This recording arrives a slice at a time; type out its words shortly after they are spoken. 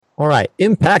All right,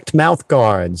 Impact mouth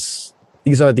guards.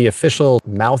 These are the official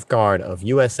mouth guard of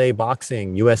USA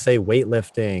Boxing, USA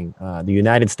Weightlifting, the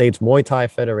United States Muay Thai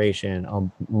Federation,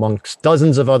 amongst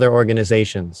dozens of other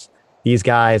organizations. These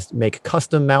guys make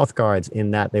custom mouth guards in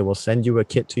that they will send you a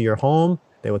kit to your home.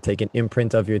 They will take an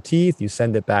imprint of your teeth. You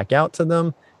send it back out to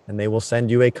them, and they will send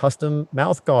you a custom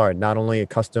mouth guard, not only a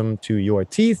custom to your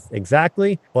teeth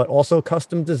exactly, but also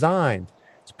custom designed.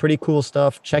 It's pretty cool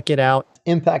stuff. Check it out.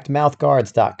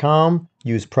 ImpactMouthGuards.com.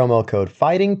 Use promo code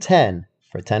FIGHTING10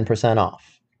 for 10%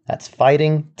 off. That's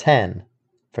FIGHTING10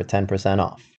 for 10%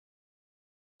 off.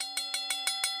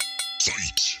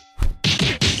 Fight.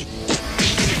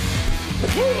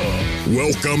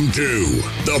 Welcome to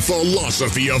the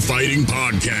Philosophy of Fighting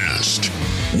podcast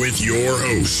with your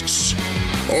hosts,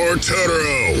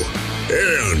 Arturo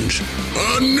and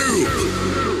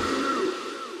Anu.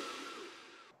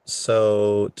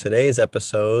 So today's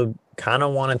episode kind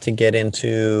of wanted to get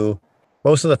into,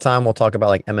 most of the time we'll talk about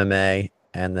like MMA,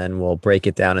 and then we'll break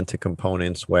it down into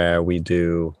components where we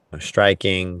do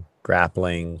striking,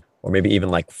 grappling, or maybe even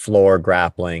like floor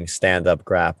grappling, stand-up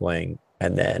grappling,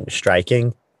 and then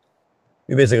striking.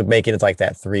 We basically make it like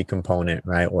that 3-component,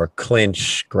 right? Or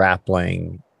clinch,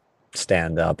 grappling,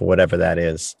 stand-up, or whatever that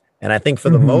is. And I think for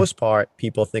the most part,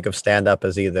 people think of stand-up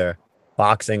as either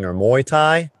boxing or Muay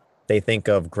Thai. They think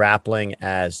of grappling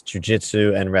as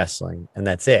jiu-jitsu and wrestling, and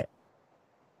that's it.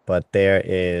 But there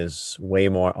is way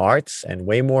more arts and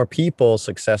way more people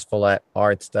successful at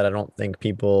arts that I don't think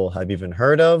people have even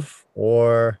heard of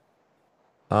or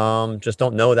just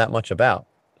don't know that much about.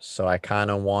 So I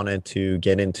kind of wanted to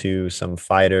get into some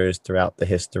fighters throughout the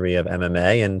history of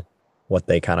MMA and what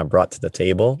they kind of brought to the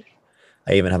table.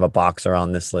 I even have a boxer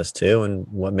on this list too, and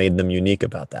what made them unique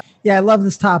about that. Yeah, I love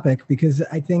this topic because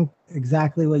I think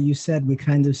exactly what you said we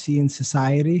kind of see in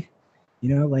society,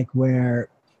 you know, like where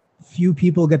few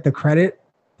people get the credit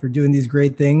for doing these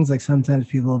great things. Like sometimes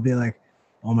people will be like,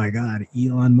 oh my God,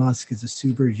 Elon Musk is a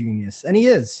super genius. And he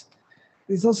is.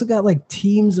 He's also got like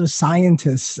teams of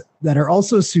scientists that are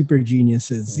also super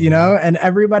geniuses, you know, and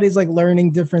everybody's like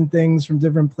learning different things from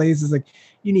different places. Like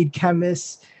you need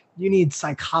chemists, you need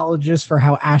psychologists for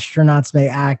how astronauts may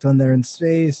act when they're in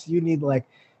space. You need like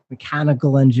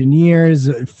mechanical engineers,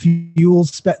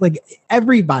 like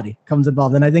everybody comes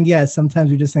involved. And I think, yeah, sometimes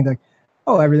we just think like,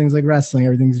 oh, everything's like wrestling,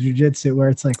 everything's jiu-jitsu, where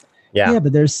it's like, yeah,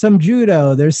 but there's some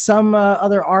judo, there's some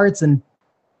other arts and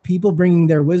people bringing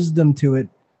their wisdom to it,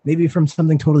 maybe from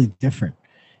something totally different,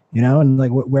 you know, and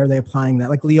like where are they applying that?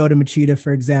 Like Lyoto Machida,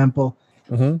 for example,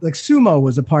 like sumo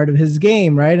was a part of his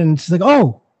game, right? And it's like,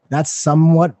 oh, that's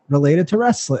somewhat related to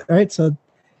wrestling, right? So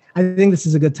I think this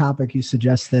is a good topic you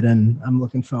suggested, and I'm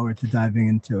looking forward to diving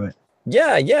into it.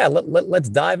 Yeah. Let's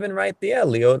dive in right there.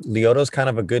 Lyoto's kind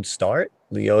of a good start.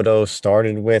 Lyoto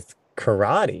started with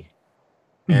karate,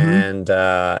 and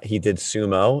he did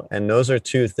sumo, and those are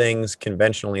two things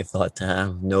conventionally thought to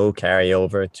have no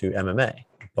carryover to MMA.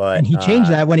 And he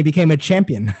changed that when he became a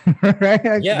champion,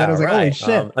 right? Yeah, I was like, holy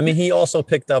shit. I mean, he also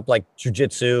picked up like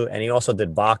jiu-jitsu, and he also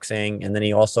did boxing, and then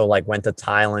he also like went to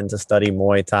Thailand to study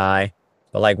Muay Thai.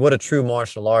 But like, what a true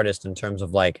martial artist in terms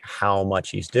of like how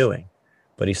much he's doing.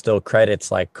 But he still credits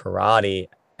like karate,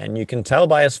 and you can tell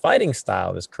by his fighting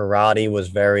style. His karate was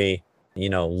very, you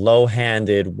know,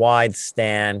 low-handed, wide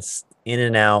stance, in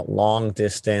and out, long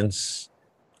distance,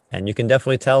 and you can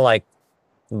definitely tell like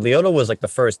Lyoto was like the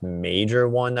first major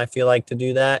one, I feel like, to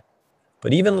do that.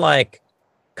 But even like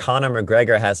Conor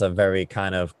McGregor has a very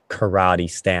kind of karate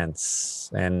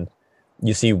stance. And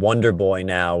you see Wonder Boy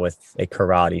now with a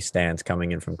karate stance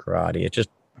coming in from karate. It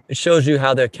shows you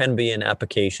how there can be an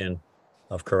application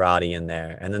of karate in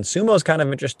there. And then sumo is kind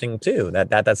of interesting too.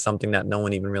 That's something that no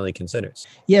one even really considers.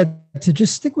 Yeah, to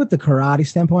just stick with the karate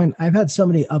standpoint, I've had so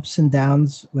many ups and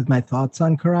downs with my thoughts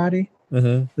on karate.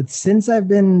 But since I've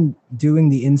been doing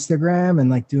the Instagram and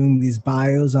like doing these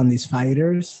bios on these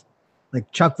fighters, like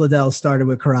Chuck Liddell started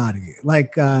with karate,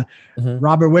 like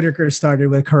Robert Whittaker started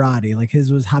with karate, like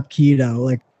his was Hapkido,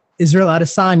 like Israel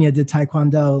Adesanya did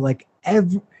Taekwondo, like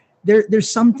there's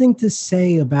something to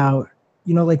say about,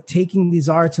 you know, like taking these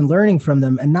arts and learning from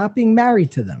them and not being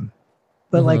married to them.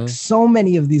 But like so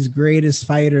many of these greatest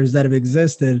fighters that have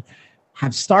existed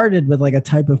have started with like a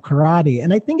type of karate.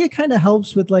 And I think it kind of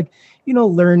helps with like, you know,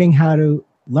 learning how to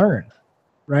learn,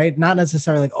 right? Not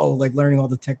necessarily like, oh, like learning all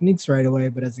the techniques right away,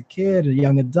 but as a kid, a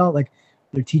young adult, like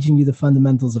they're teaching you the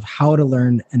fundamentals of how to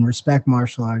learn and respect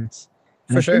martial arts.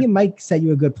 And I think it might set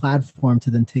you a good platform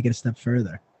to then take it a step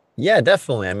further. Yeah,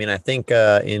 definitely. I mean, I think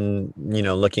in, you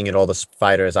know, looking at all the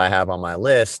fighters I have on my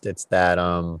list, it's that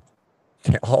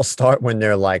they all start when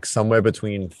they're like somewhere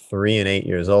between 3 and 8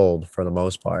 years old for the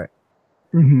most part.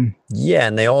 Yeah,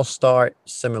 and they all start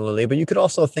similarly, but you could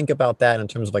also think about that in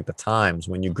terms of like the times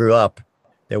when you grew up,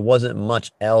 there wasn't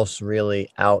much else really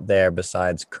out there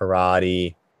besides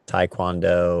karate,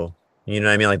 taekwondo. You know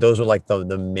what I mean? Like those were like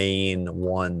the main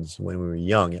ones when we were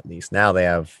young, at least. Now they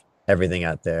have everything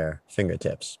at their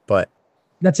fingertips. But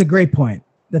That's a great point.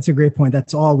 That's a great point.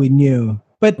 That's all we knew.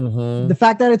 But the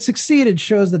fact that it succeeded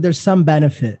shows that there's some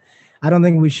benefit. I don't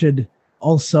think we should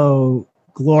also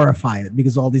glorify it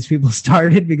because all these people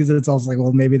started, because it's also like,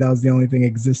 well, maybe that was the only thing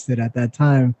existed at that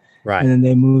time. right. And then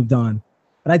they moved on.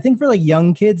 But I think for like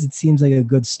young kids, it seems like a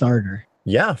good starter.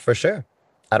 Yeah, for sure.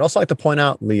 I'd also like to point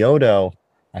out Lyoto.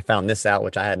 I found this out,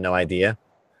 which I had no idea.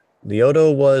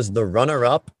 Lyoto was the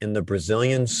runner-up in the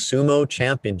Brazilian Sumo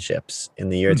Championships in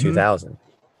the year 2000.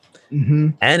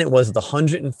 And it was the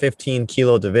 115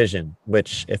 kilo division,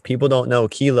 which if people don't know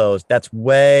kilos, that's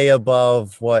way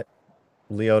above what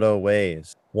Lyoto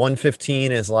weighs.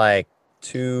 115 is like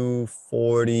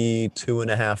 240,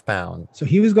 2.5 pounds. So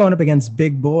he was going up against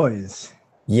big boys.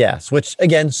 Yes, which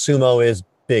again, sumo is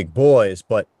big boys,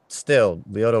 but still,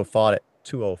 Lyoto fought at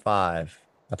 205.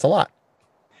 That's a lot.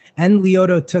 And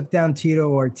Lyoto took down Tito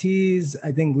Ortiz.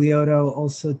 I think Lyoto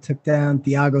also took down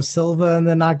Thiago Silva and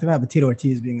then knocked him out. But Tito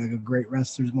Ortiz, being like a great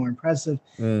wrestler, is more impressive.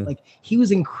 Like he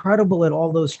was incredible at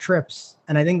all those trips.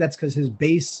 And I think that's because his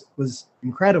base was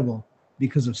incredible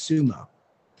because of sumo.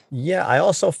 Yeah, I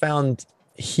also found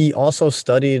he also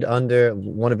studied under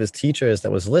one of his teachers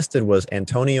that was listed was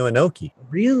Antonio Inoki.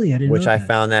 Really? I didn't Which know I that.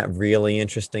 found that really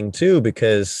interesting too,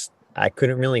 because I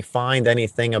couldn't really find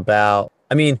anything about,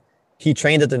 I mean, he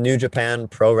trained at the New Japan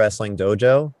Pro Wrestling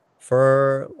Dojo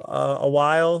for a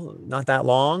while, not that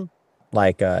long.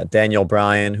 Like Daniel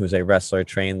Bryan, who's a wrestler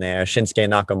trained there, Shinsuke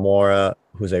Nakamura,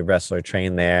 who's a wrestler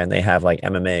trained there, and they have like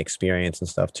MMA experience and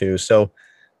stuff too. So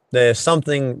there's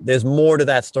more to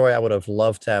that story I would have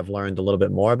loved to have learned a little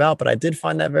bit more about, but I did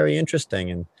find that very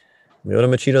interesting. And Lyoto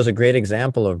Machida is a great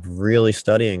example of really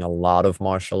studying a lot of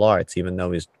martial arts, even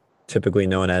though he's typically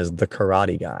known as the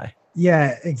karate guy.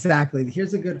 Yeah, exactly.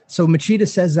 Here's a good. So Machida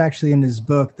says actually in his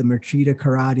book, the Machida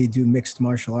Karate Do Mixed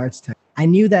Martial Arts Tech. I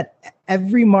knew that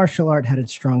every martial art had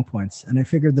its strong points, and I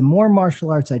figured the more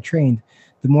martial arts I trained,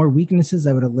 the more weaknesses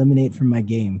I would eliminate from my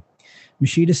game.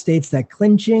 Machida states that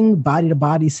clinching,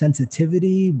 body-to-body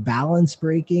sensitivity, balance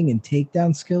breaking, and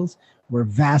takedown skills were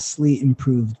vastly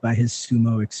improved by his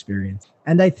sumo experience.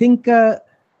 And I think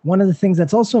one of the things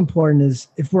that's also important is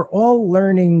if we're all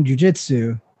learning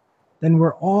jiu-jitsu, then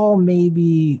we're all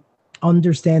maybe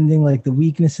understanding like the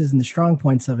weaknesses and the strong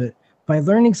points of it. By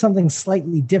learning something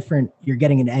slightly different, you're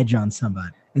getting an edge on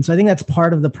somebody. And so I think that's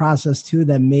part of the process too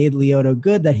that made Lyoto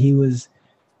good, that he was,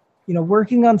 you know,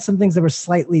 working on some things that were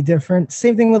slightly different.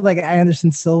 Same thing with like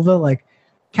Anderson Silva, like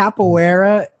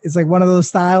capoeira is like one of those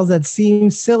styles that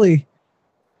seems silly,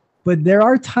 but there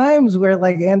are times where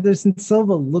like Anderson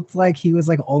Silva looked like he was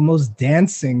like almost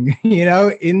dancing, you know,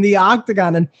 in the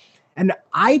octagon. And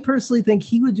I personally think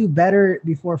he would do better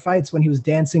before fights when he was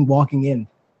dancing, walking in,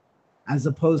 as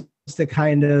opposed to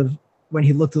kind of when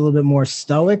he looked a little bit more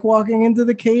stoic walking into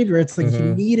the cage, where it's like he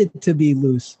needed to be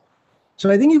loose.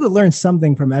 So I think you could learn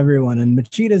something from everyone. And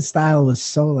Machida's style was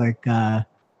so like,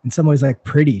 in some ways, like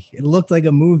pretty. It looked like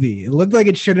a movie. It looked like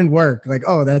it shouldn't work. Like,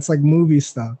 oh, that's like movie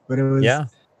stuff. But it was,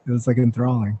 it was like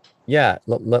enthralling. Yeah,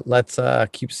 let's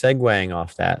keep segueing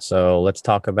off that. So let's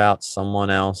talk about someone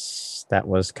else that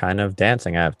was kind of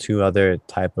dancing. I have two other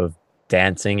type of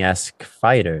dancing-esque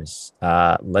fighters.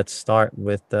 Let's start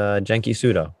with Genki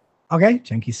Sudo. Okay,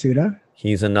 Genki Sudo.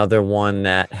 He's another one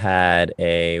that had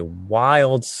a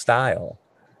wild style.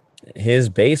 His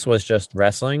base was just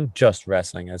wrestling,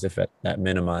 as if that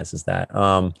minimizes that.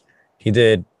 He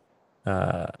did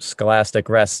scholastic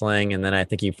wrestling, and then I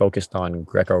think he focused on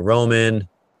Greco-Roman.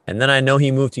 And then I know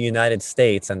he moved to United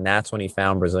States, and that's when he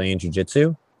found Brazilian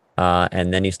Jiu-Jitsu.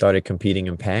 And then he started competing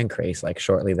in Pancrase like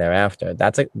shortly thereafter.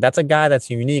 That's a guy that's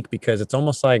unique because it's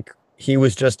almost like he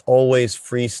was just always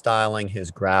freestyling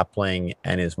his grappling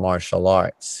and his martial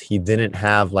arts. He didn't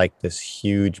have like this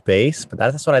huge base, but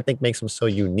that's what I think makes him so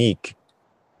unique.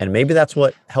 And maybe that's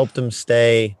what helped him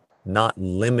stay not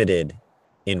limited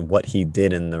in what he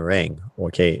did in the ring or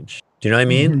cage. Do you know what I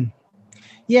mean? Mm-hmm.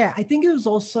 Yeah, I think it was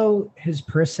also his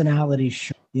personality,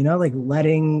 you know, like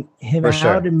letting him out.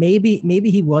 Sure. And maybe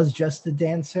he was just a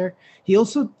dancer. He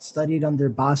also studied under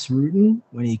Bas Rutten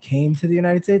when he came to the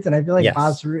United States. And I feel like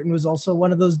Bas Rutten was also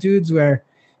one of those dudes where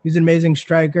he was an amazing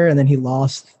striker and then he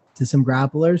lost to some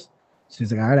grapplers. So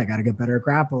he's like, all right, I got to get better at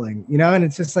grappling, you know? And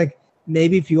it's just like,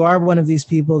 maybe if you are one of these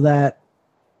people that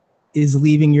is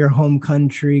leaving your home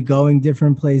country, going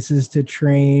different places to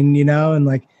train, you know, and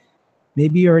like,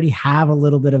 maybe you already have a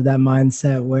little bit of that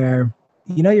mindset where,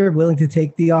 you know, you're willing to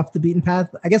take the off the beaten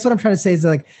path. I guess what I'm trying to say is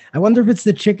like, I wonder if it's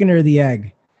the chicken or the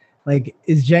egg. Like,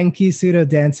 is Genki Sudo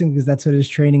dancing because that's what his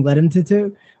training led him to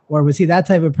do? Or was he that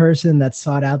type of person that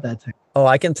sought out that type? Oh,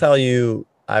 I can tell you,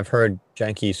 I've heard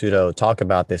Genki Sudo talk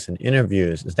about this in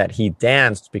interviews, is that he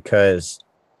danced because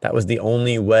that was the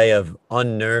only way of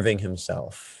unnerving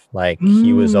himself. Like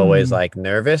he was always like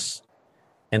nervous.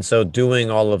 And so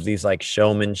doing all of these like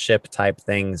showmanship type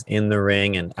things in the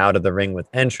ring and out of the ring with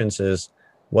entrances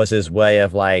was his way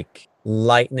of like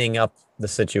lightening up the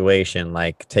situation,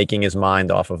 like taking his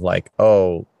mind off of like,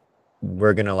 oh,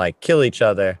 we're going to like kill each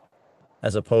other,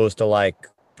 as opposed to like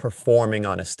performing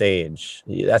on a stage.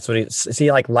 That's what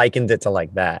he like likened it to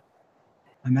like that.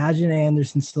 Imagine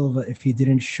Anderson Silva if he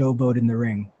didn't showboat in the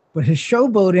ring. But his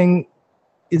showboating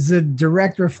is a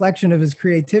direct reflection of his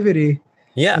creativity.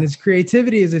 Yeah. And his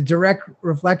creativity is a direct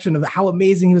reflection of how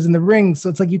amazing he was in the ring. So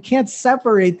it's like you can't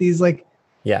separate these, like,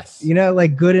 yes, you know,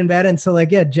 like good and bad. And so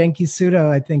like, yeah, Genki Sudo,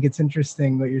 I think it's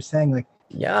interesting what you're saying. Like,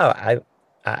 yeah,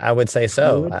 I would say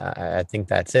so. I think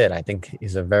that's it. I think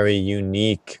he's a very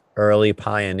unique early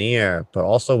pioneer, but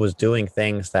also was doing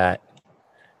things that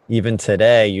even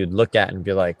today you'd look at and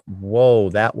be like, whoa,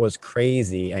 that was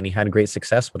crazy. And he had great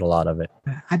success with a lot of it.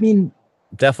 I mean,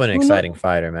 definitely an exciting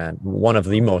fighter, man. One of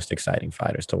the most exciting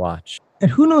fighters to watch. And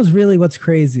who knows really what's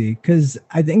crazy? Because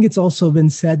I think it's also been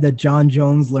said that John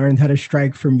Jones learned how to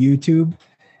strike from YouTube.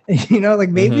 And, you know, like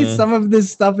maybe some of this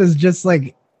stuff is just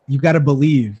like, you got to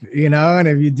believe, you know? And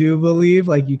if you do believe,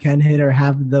 like you can hit or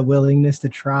have the willingness to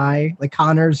try, like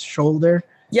Connor's shoulder.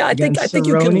 Yeah, I think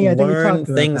you can learn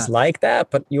things like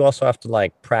that, but you also have to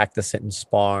like practice it in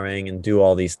sparring and do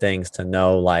all these things to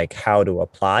know like how to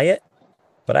apply it.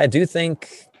 But I do think,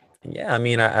 yeah, I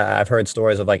mean, I've heard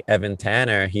stories of like Evan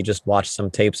Tanner. He just watched some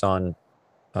tapes on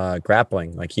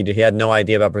grappling. Like he had no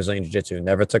idea about Brazilian Jiu-Jitsu,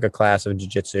 never took a class of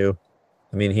Jiu-Jitsu.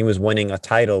 I mean, he was winning a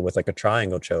title with like a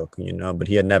triangle choke, you know, but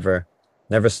he had never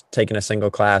taken a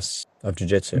single class of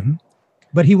Jiu-Jitsu. Mm-hmm.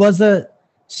 But he was a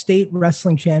state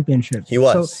wrestling championship. He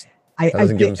was. So I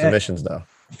doesn't give him submissions though.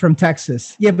 From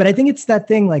Texas. Yeah, but I think it's that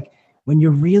thing, like when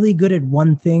you're really good at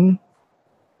one thing,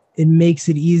 it makes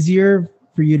it easier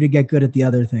for you to get good at the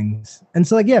other things. And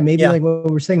so like, yeah, maybe like what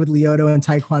we're saying with Lyoto and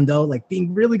Taekwondo, like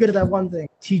being really good at that one thing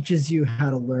teaches you how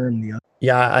to learn the other.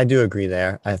 Yeah, I do agree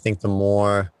there. I think the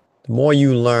more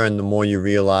you learn, the more you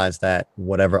realize that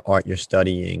whatever art you're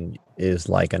studying is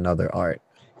like another art.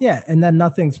 Yeah. And then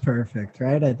nothing's perfect,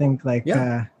 right? I think like,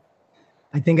 I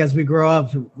think as we grow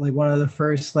up, like one of the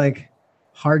first like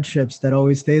hardships that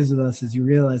always stays with us is you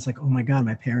realize like, oh my God,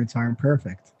 my parents aren't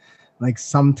perfect. Like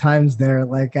sometimes they're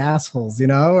like assholes, you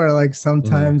know, or like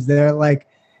sometimes they're like,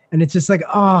 and it's just like,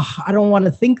 oh, I don't want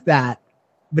to think that.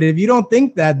 But if you don't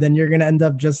think that, then you're going to end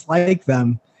up just like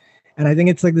them. And I think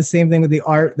it's like the same thing with the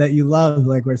art that you love,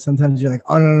 like where sometimes you're like,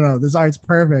 oh, no, this art's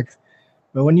perfect.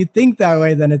 But when you think that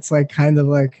way, then it's like kind of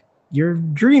like you're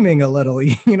dreaming a little,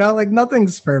 you know, like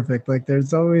nothing's perfect. Like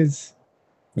there's always,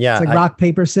 it's like rock,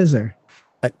 paper, scissors.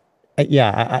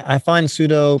 I find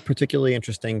Sudo particularly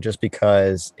interesting just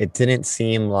because it didn't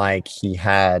seem like he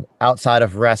had, outside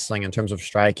of wrestling in terms of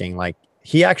striking, like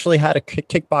he actually had a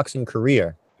kickboxing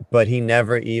career, but he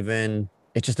never even,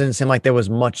 it just didn't seem like there was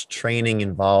much training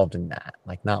involved in that,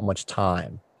 like not much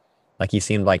time. Like he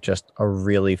seemed like just a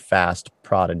really fast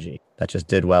prodigy that just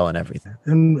did well in everything.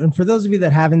 And for those of you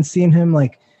that haven't seen him,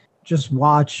 like just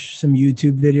watch some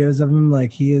YouTube videos of him.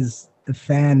 Like he is a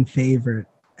fan favorite.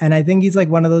 And I think he's like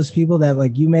one of those people that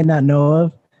like you may not know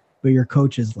of, but your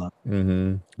coaches love.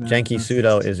 Mm-hmm. Genki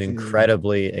Sudo is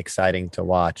incredibly exciting to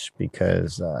watch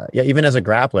because, even as a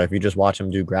grappler, if you just watch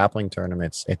him do grappling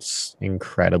tournaments, it's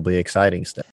incredibly exciting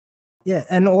stuff. Yeah,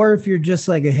 and or if you're just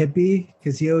like a hippie,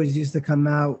 because he always used to come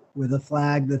out with a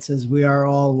flag that says "We are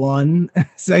all one."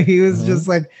 So he was just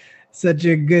like such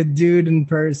a good dude in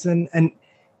person. And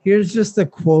here's just a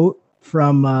quote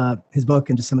from his book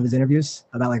and just some of his interviews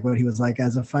about like what he was like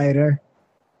as a fighter.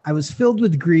 I was filled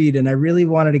with greed and I really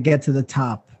wanted to get to the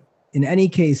top. In any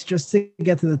case, just to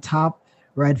get to the top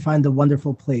where I'd find a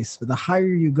wonderful place. But the higher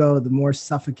you go, the more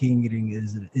suffocating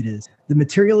it is. The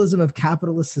materialism of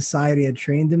capitalist society had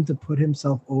trained him to put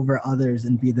himself over others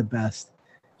and be the best.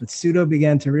 But Sudo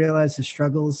began to realize his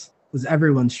struggles was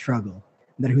everyone's struggle,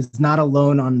 that he was not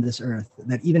alone on this earth,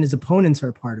 that even his opponents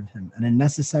are part of him and a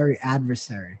necessary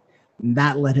adversary. And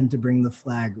that led him to bring the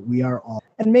flag, "We are all."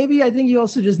 And maybe I think you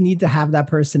also just need to have that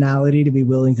personality to be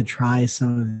willing to try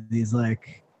some of these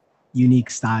like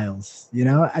unique styles. You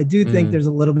know, I do think there's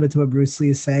a little bit to what Bruce Lee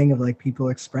is saying of like people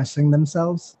expressing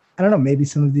themselves. I don't know, maybe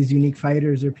some of these unique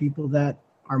fighters are people that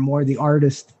are more the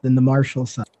artist than the martial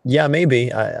side. Yeah,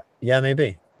 maybe. Yeah,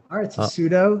 maybe. All right, so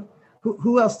Pseudo.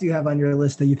 Who else do you have on your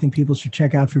list that you think people should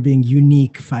check out for being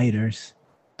unique fighters?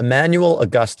 Emmanuel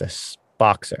Augustus,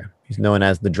 boxer. He's known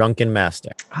as the Drunken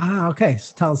Master. Ah, okay.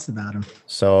 So tell us about him.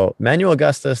 So Emmanuel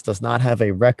Augustus does not have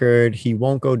a record. He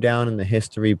won't go down in the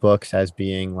history books as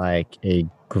being like a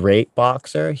great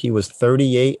boxer. He was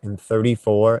 38 and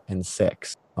 34 and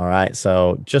 6. All right.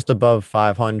 So just above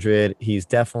 500. He's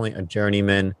definitely a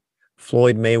journeyman.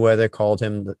 Floyd Mayweather called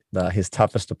him his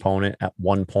toughest opponent at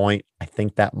one point. I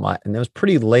think that might, and it was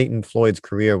pretty late in Floyd's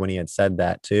career when he had said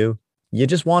that too. You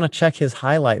just want to check his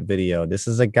highlight video. This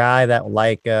is a guy that,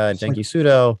 like Genki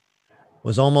Sudo,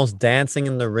 was almost dancing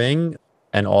in the ring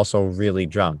and also really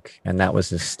drunk. And that was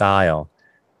his style.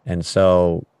 And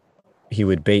so he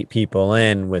would bait people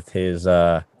in with his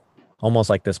almost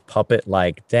like this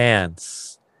puppet-like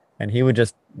dance. And he would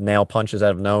just nail punches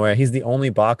out of nowhere. He's the only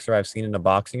boxer I've seen in a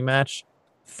boxing match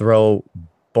throw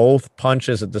both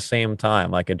punches at the same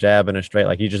time, like a jab and a straight.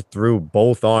 Like he just threw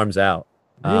both arms out.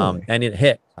 Really? And it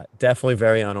hit. Definitely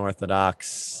very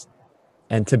unorthodox.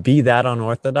 And to be that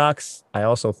unorthodox, I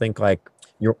also think like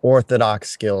your orthodox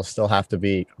skills still have to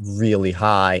be really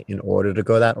high in order to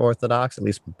go that orthodox, at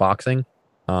least boxing.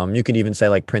 You could even say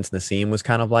like Prince Nassim was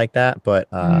kind of like that. But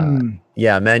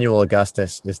yeah, Emmanuel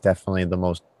Augustus is definitely the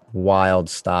most wild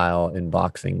style in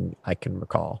boxing I can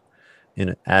recall.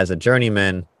 And as a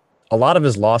journeyman, a lot of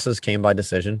his losses came by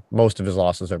decision. Most of his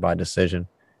losses are by decision.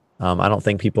 I don't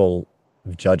think people,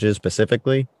 judges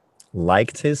specifically,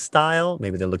 liked his style.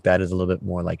 Maybe they looked at it as a little bit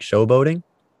more like showboating.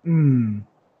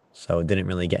 So it didn't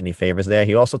really get any favors there.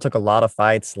 He also took a lot of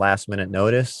fights last minute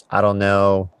notice. I don't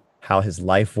know how his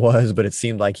life was, but it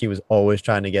seemed like he was always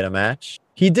trying to get a match.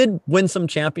 He did win some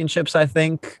championships, I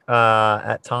think,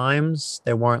 at times.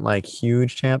 They weren't like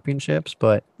huge championships,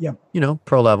 but, you know,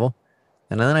 pro level.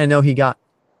 And then I know he got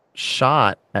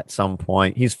shot at some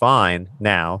point. He's fine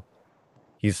now.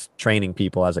 He's training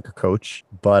people as a coach,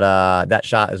 but that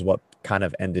shot is what kind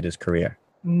of ended his career.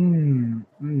 Emmanuel.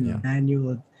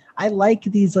 I like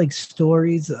these like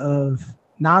stories of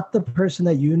not the person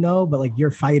that you know, but like your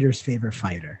fighter's favorite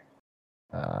fighter.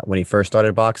 When he first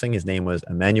started boxing, his name was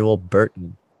Emmanuel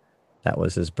Burton. That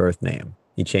was his birth name.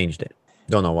 He changed it.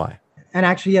 Don't know why. And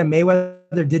actually, yeah,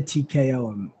 Mayweather did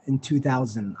TKO him in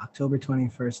 2000, October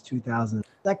 21st, 2000.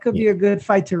 That could be a good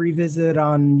fight to revisit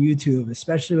on YouTube,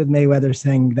 especially with Mayweather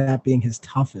saying that being his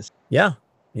toughest. Yeah.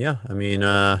 I mean,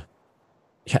 yeah,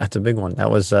 it's a big one. That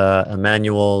was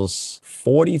Emmanuel's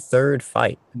 43rd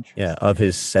fight. Yeah, of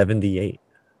his 78.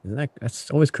 That's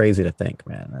always crazy to think,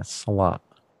 man. That's a lot.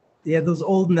 Yeah, those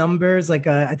old numbers, like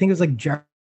I think it was like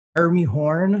Jeremy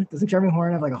Horn. Doesn't Jeremy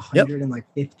Horn have like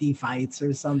 150 fights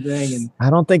or something? And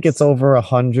I don't think it's over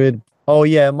 100. Oh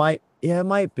yeah, it might. Yeah, it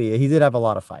might be. He did have a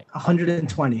lot of fights.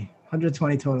 120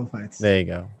 total fights. There you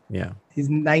go. Yeah.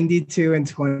 He's 92 and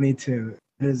 22.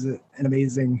 It is an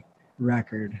amazing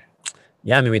record.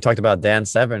 Yeah, I mean, we talked about Dan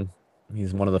Severn.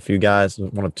 He's one of the few guys,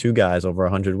 one of two guys over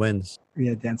 100 wins.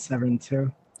 Yeah, Dan Severn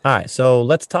too. All right, so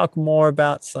let's talk more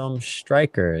about some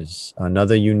strikers.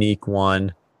 Another unique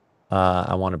one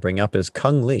I want to bring up is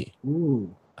Cung Le.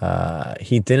 Ooh.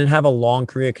 He didn't have a long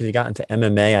career because he got into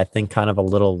MMA, I think, kind of a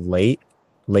little late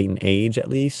in age at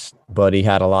least, but he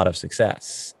had a lot of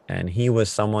success. And he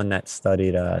was someone that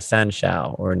studied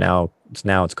Sanshao, or now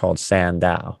it's called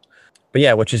Sandao. But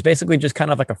yeah, which is basically just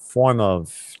kind of like a form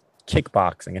of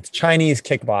kickboxing. It's Chinese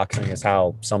kickboxing is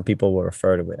how some people will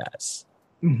refer to it as.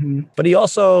 But he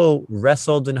also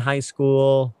wrestled in high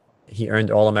school. He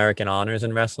earned All-American honors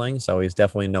in wrestling, so he's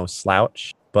definitely no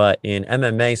slouch. But in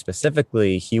MMA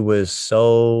specifically, he was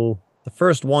the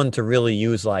first one to really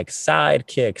use like side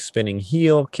kicks, spinning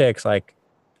heel kicks. Like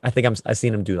I've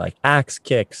seen him do like axe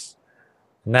kicks,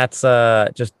 and that's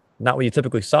just not what you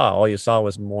typically saw. All you saw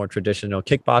was more traditional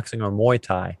kickboxing or Muay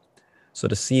Thai. So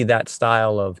to see that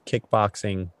style of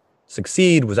kickboxing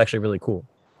succeed was actually really cool.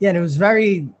 Yeah, and it was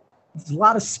a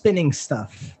lot of spinning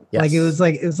stuff. Yes. Like it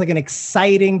was like an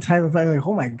exciting type of like,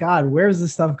 oh my God, where's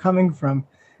this stuff coming from?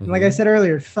 And like I said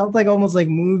earlier, it felt like almost like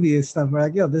movie stuff. We're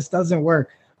like, yo, this doesn't work.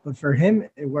 But for him,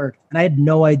 it worked. And I had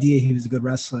no idea he was a good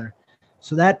wrestler.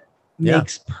 So that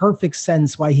makes perfect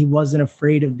sense why he wasn't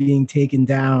afraid of being taken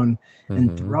down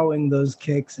and throwing those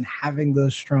kicks and having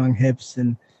those strong hips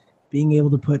and being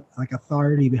able to put like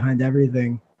authority behind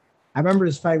everything. I remember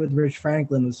his fight with Rich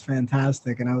Franklin was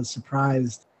fantastic, and I was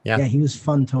surprised. Yeah, he was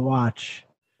fun to watch.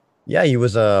 Yeah, he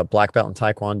was a black belt in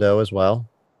Taekwondo as well.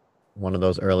 One of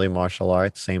those early martial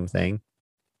arts, same thing.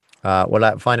 What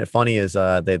I find it funny is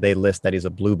they list that he's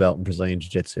a blue belt in Brazilian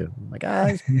Jiu-Jitsu. I'm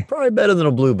like, he's probably better than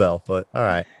a blue belt, but all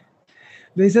right.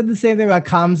 They said the same thing about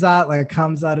Kamzat. Like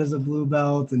Kamzat is a blue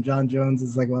belt, and John Jones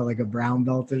is like a brown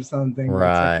belt or something. It's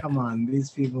Right. like, come on, these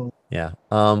people. Yeah.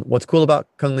 What's cool about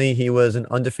Kung Lee, he was an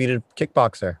undefeated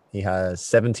kickboxer. He has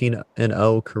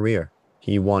 17-0 career.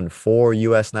 He won 4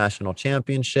 U.S. national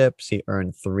championships. He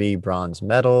earned 3 bronze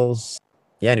medals.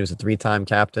 Yeah, and he was a 3-time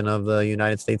captain of the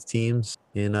United States teams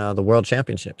in the World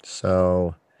Championship.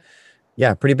 So,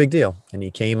 yeah, pretty big deal. And he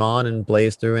came on and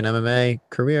blazed through an MMA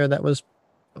career that was,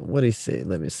 what did he say?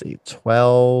 Let me see,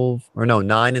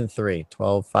 9-3,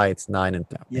 12 fights, 9-3.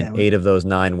 Yeah, and 8 of those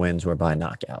 9 wins were by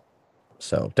knockout.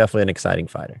 So definitely an exciting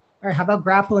fighter. All right, how about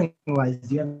grappling wise?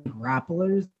 Do you have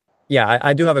grapplers? Yeah,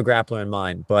 I do have a grappler in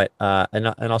mind, but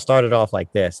and I'll start it off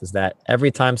like this: is that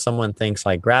every time someone thinks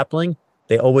like grappling,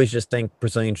 they always just think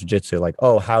Brazilian jiu-jitsu, like,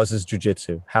 oh, how's his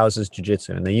jiu-jitsu? How's his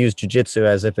jiu-jitsu? And they use jiu-jitsu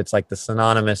as if it's like the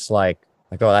synonymous, like,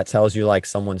 oh, that tells you like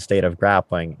someone's state of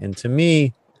grappling. And to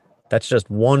me, that's just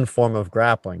one form of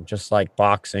grappling, just like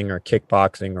boxing or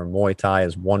kickboxing or Muay Thai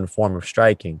is one form of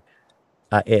striking.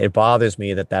 It bothers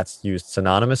me that that's used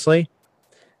synonymously.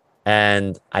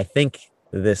 And I think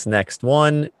this next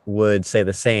one would say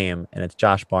the same, and it's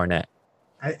Josh Barnett.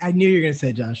 I knew you were going to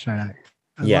say Josh Barnett.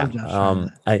 I love Josh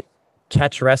Barnett.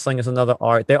 Catch wrestling is another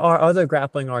art. There are other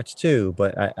grappling arts too,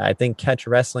 but I think catch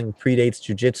wrestling predates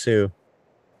jiu-jitsu,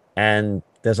 and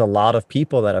there's a lot of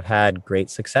people that have had great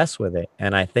success with it.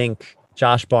 And I think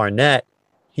Josh Barnett,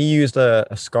 he used a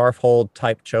scarf hold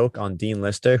type choke on Dean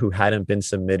Lister, who hadn't been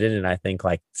submitted in, I think,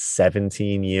 like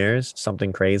 17 years,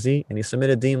 something crazy. And he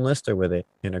submitted Dean Lister with it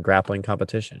in a grappling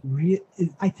competition.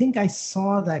 I think I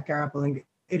saw that grappling,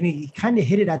 and he kind of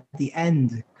hit it at the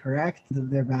end, correct?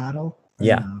 Their battle?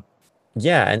 Yeah. No?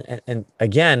 Yeah. And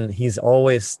again, he's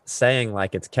always saying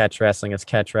like it's catch wrestling.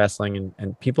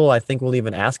 And people, I think, will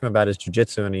even ask him about his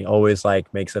jiu-jitsu, and he always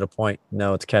like makes it a point.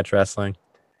 No, it's catch wrestling.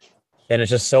 And it's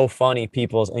just so funny,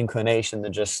 people's inclination to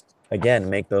just, again,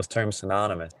 make those terms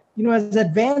synonymous. You know, as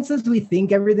advanced as we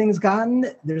think everything's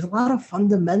gotten, there's a lot of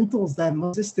fundamentals that have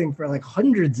existing for like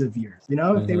hundreds of years, you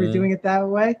know, if they were doing it that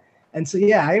way. And so,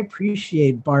 yeah, I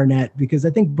appreciate Barnett, because I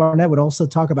think Barnett would also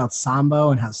talk about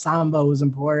Sambo and how Sambo was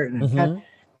important. And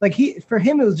for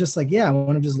him, it was just like, yeah, I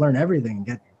want to just learn everything and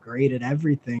get great at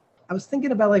everything. I was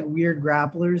thinking about like weird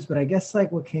grapplers, but I guess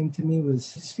like what came to me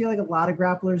was I just feel like a lot of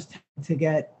grapplers tend to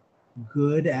get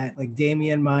good at, like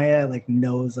Damian Maia like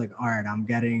knows like, all right, I'm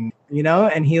getting, you know,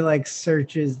 and he like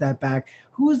searches that back.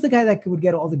 Who was the guy that would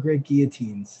get all the great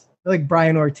guillotines? Like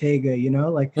Brian Ortega, you know,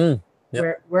 like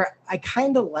where I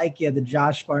kind of like, the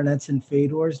Josh Barnett's and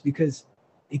Fedor's, because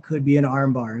it could be an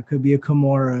armbar, it could be a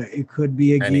Kimura, it could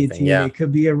be a guillotine, it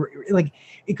could be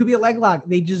it could be a leg lock.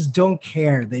 They just don't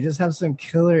care. They just have some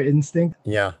killer instinct.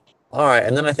 Yeah. All right.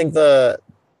 And then I think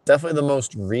definitely the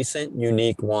most recent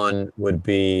unique one would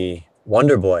be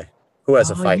Wonder Boy, who has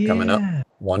a fight coming up.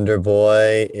 Wonder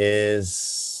Boy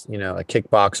is, you know, a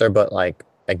kickboxer, but like,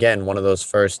 again, one of those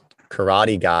first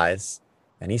karate guys.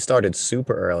 And he started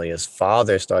super early. His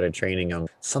father started training him.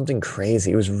 Something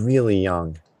crazy. He was really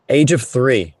young. Age of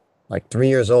 3, like 3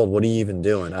 years old. What are you even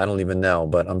doing? I don't even know.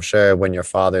 But I'm sure when your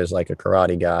father's like a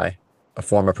karate guy, a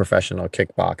former professional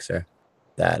kickboxer,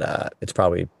 that it's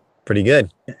probably pretty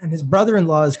good. And his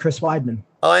brother-in-law is Chris Weidman.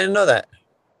 Oh, I didn't know that.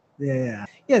 Yeah.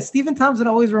 Stephen Thompson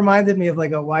always reminded me of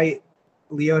like a white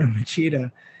Lyoto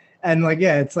Machida. And like,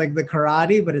 it's like the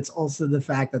karate, but it's also the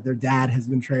fact that their dad has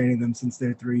been training them since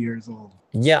they're 3 years old.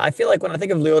 Yeah, I feel like when I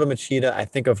think of Lyoto Machida, I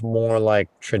think of more like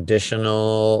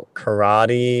traditional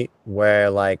karate, where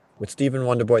like with Stephen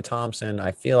Wonderboy Thompson,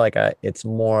 I feel like it's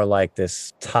more like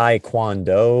this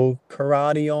Taekwondo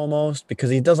karate almost, because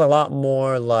he does a lot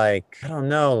more like, I don't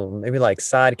know, maybe like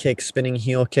side kicks, spinning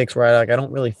heel kicks, where I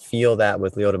don't really feel that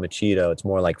with Lyoto Machida. It's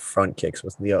more like front kicks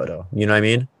with Lyoto. You know what I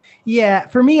mean? Yeah,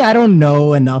 for me, I don't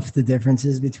know enough the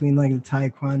differences between like the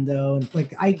Taekwondo and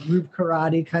like I group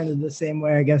karate kind of the same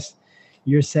way. I guess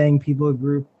you're saying people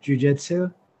group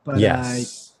jiu-jitsu, but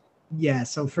yes.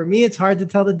 So for me, it's hard to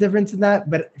tell the difference in that.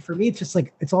 But for me, it's just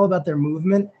like it's all about their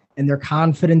movement and their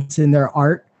confidence in their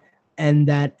art, and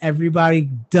that everybody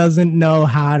doesn't know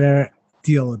how to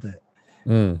deal with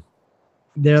it.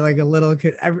 They're like a little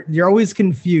kid. You're always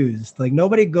confused. Like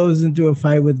nobody goes into a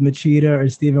fight with Machida or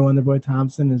Stephen Wonderboy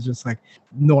Thompson is just like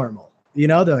normal. You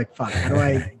know, they're like, fuck,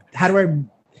 how do I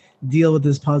deal with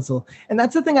this puzzle? And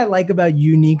that's the thing I like about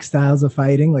unique styles of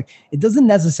fighting. Like it doesn't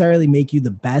necessarily make you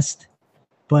the best,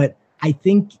 but I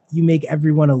think you make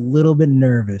everyone a little bit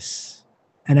nervous.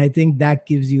 And I think that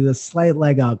gives you a slight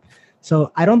leg up.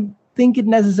 So I don't think it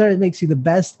necessarily makes you the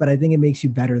best, but I think it makes you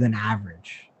better than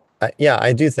average. Yeah,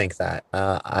 I do think that.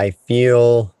 I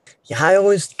feel Yeah,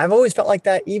 I've always felt like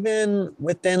that, even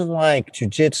within like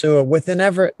jujitsu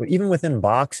or even within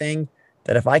boxing,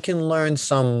 that if I can learn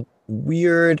some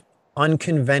weird,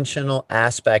 unconventional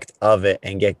aspect of it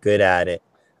and get good at it.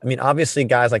 I mean, obviously,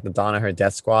 guys like the Danaher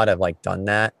Death Squad have like done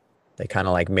that. They kind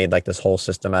of like made like this whole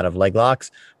system out of leg locks.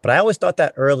 But I always thought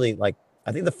that early, like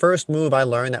I think the first move I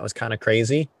learned that was kind of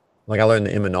crazy. Like I learned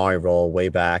the Imanari roll way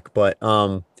back, but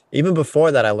even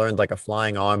before that, I learned like a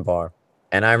flying arm bar.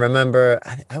 And I remember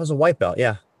I was a white belt,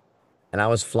 yeah. And I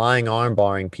was flying arm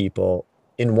barring people.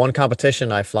 In one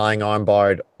competition, I flying arm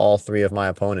barred all three of my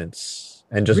opponents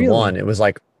and just won. Really? It was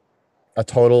like a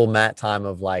total mat time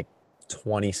of like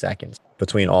 20 seconds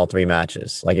between all three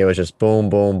matches. Like it was just boom,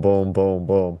 boom, boom, boom,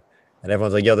 boom. And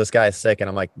everyone's like, yo, this guy's sick. And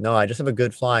I'm like, no, I just have a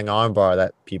good flying arm bar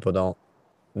that people don't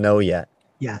know yet.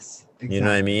 Yes, exactly. You know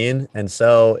what I mean? And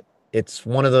so it's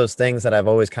one of those things that I've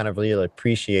always kind of really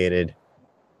appreciated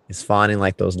is finding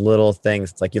like those little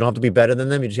things. It's like you don't have to be better than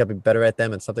them. You just have to be better at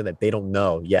them and something that they don't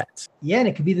know yet. Yeah, and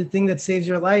it could be the thing that saves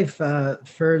your life.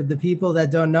 For the people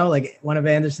that don't know, like one of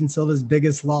Anderson Silva's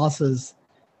biggest losses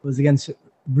was against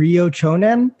Rio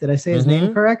Chonen. Did I say his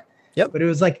name correct? Yep. But it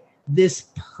was like this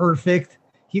perfect.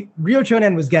 Rio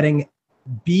Chonen was getting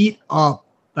beat up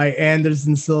by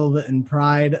Anderson Silva in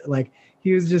Pride. Like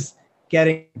he was just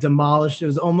getting demolished. It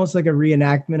was almost like a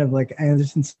reenactment of like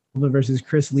Anderson Silva versus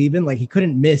Chris Leben. Like he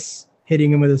couldn't miss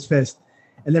hitting him with his fist.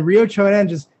 And then Rio Chonan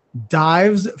just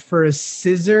dives for a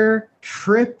scissor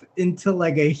trip into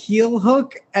like a heel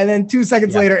hook. And then 2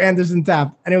 seconds later, Anderson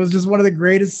tapped. And it was just one of the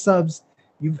greatest subs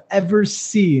you've ever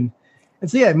seen.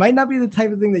 And so, yeah, it might not be the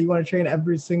type of thing that you want to train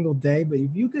every single day, but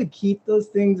if you could keep those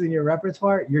things in your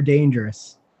repertoire, you're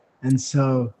dangerous. And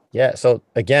so, yeah. So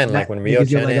again, like when Rio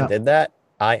Chonan did that,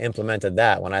 I implemented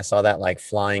that. When I saw that like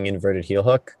flying inverted heel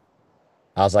hook,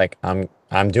 I was like,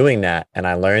 I'm doing that. And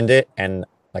I learned it. And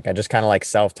like, I just kind of like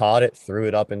self-taught it, threw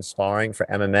it up in sparring for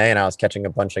MMA. And I was catching a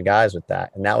bunch of guys with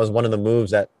that. And that was one of the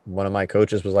moves that one of my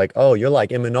coaches was like, oh, you're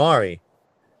like Imanari.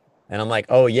 And I'm like,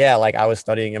 oh yeah, like I was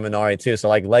studying Imanari too. So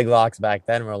like leg locks back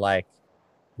then were like,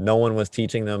 no one was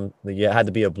teaching them. You had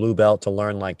to be a blue belt to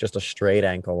learn like just a straight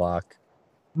ankle lock.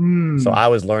 So I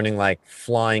was learning like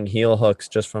flying heel hooks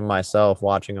just from myself,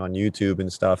 watching on YouTube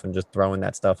and stuff, and just throwing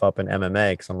that stuff up in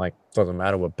MMA. Cause I'm like, it doesn't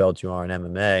matter what belt you are in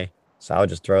MMA. So I would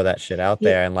just throw that shit out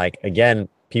there. And like, again,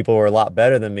 people were a lot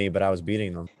better than me, but I was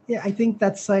beating them. Yeah, I think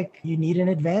that's like, you need an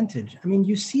advantage. I mean,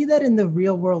 you see that in the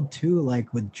real world too,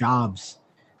 like with jobs.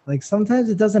 Like sometimes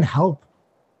it doesn't help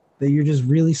that you're just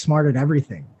really smart at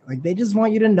everything. Like they just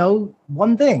want you to know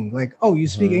one thing. Like, oh, you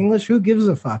speak English? Who gives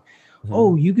a fuck?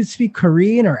 Oh, you could speak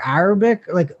Korean or Arabic?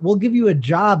 Like, we'll give you a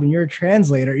job and you're a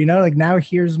translator, you know, like now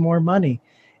here's more money.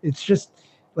 It's just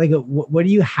like, what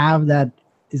do you have that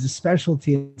is a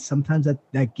specialty? Sometimes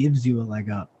that gives you a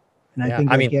leg up. And I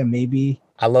think, I mean, maybe.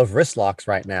 I love wrist locks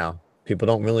right now. People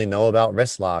don't really know about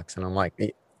wrist locks. And I'm like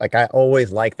I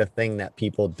always like the thing that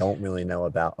people don't really know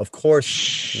about. Of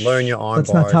course, learn your arm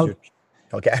bars.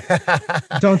 Okay.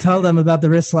 Don't tell them about the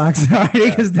wrist locks,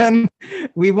 because then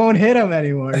we won't hit them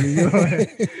anymore. Like you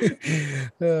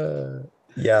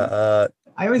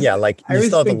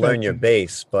still have to learn your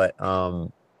base, but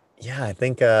I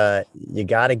think you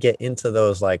got to get into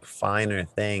those like finer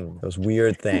things, those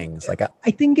weird things. Like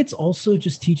I think it's also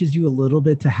just teaches you a little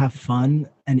bit to have fun,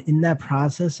 and in that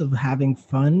process of having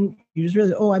fun, you just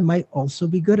realize, oh, I might also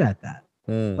be good at that.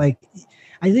 Like,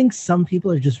 I think some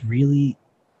people are just really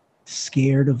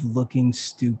scared of looking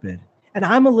stupid, and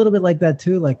I'm a little bit like that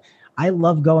too. Like I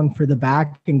love going for the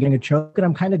back and getting a choke, and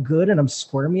I'm kind of good and I'm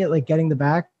squirmy at like getting the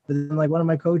back, but then like one of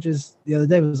my coaches the other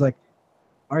day was like,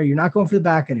 all right, you're not going for the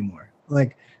back anymore.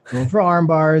 Like go for arm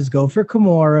bars, go for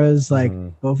kimuras, like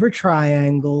go for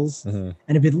triangles, and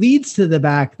if it leads to the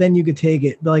back, then you could take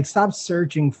it, but like stop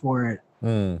searching for it.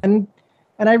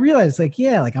 And I realized like,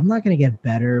 yeah, like I'm not going to get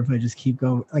better if I just keep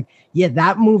going. Like, yeah,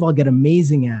 that move I'll get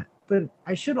amazing at, but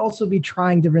I should also be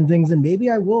trying different things, and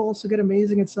maybe I will also get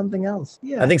amazing at something else.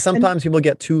 Yeah. I think sometimes people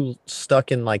get too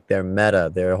stuck in like their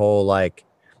meta, their whole like,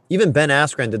 even Ben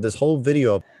Askren did this whole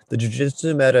video of the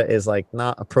jiu-jitsu meta is like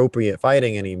not appropriate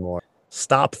fighting anymore.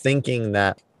 Stop thinking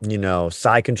that, you know,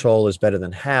 side control is better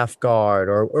than half guard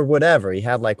or whatever. He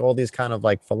had like all these kind of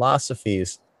like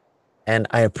philosophies, and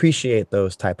I appreciate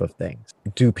those type of things.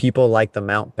 Do people like the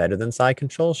mount better than side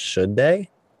control? Should they?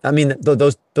 I mean,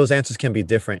 those answers can be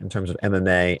different in terms of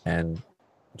MMA and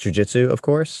jiu-jitsu, of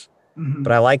course.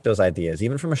 But I like those ideas,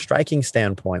 even from a striking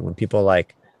standpoint, when people are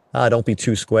like, don't be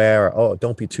too square, or oh,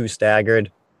 don't be too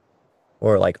staggered,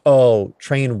 or like, oh,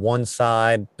 train one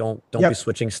side, don't be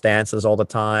switching stances all the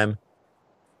time.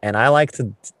 And I like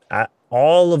to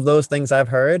all of those things I've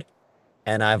heard,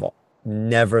 and I've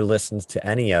never listens to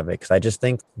any of it because I just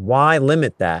think, why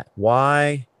limit that?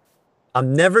 Why?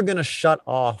 I'm never going to shut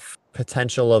off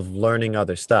potential of learning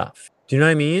other stuff. Do you know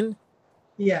what I mean?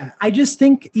 Yeah. I just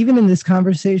think even in this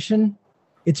conversation,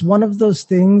 it's one of those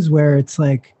things where it's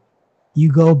like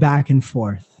you go back and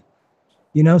forth,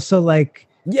 So like,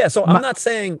 yeah. So I'm not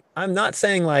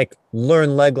saying like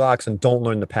learn leg locks and don't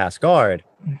learn the pass guard.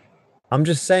 I'm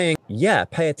just saying, yeah,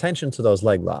 pay attention to those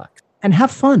leg locks. And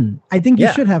have fun. I think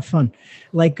you should have fun.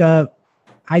 Like,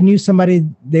 I knew somebody,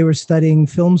 they were studying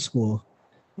film school,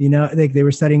 like they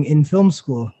were studying in film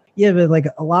school. Yeah, but like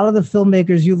a lot of the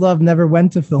filmmakers you love never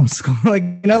went to film school. Like,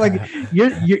 like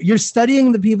you're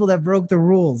studying the people that broke the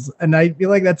rules. And I feel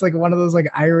like that's like one of those like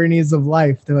ironies of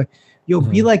life. They're like, you'll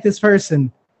be like this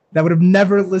person that would have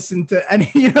never listened to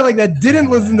any, like that didn't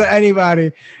listen to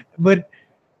anybody. But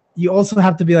you also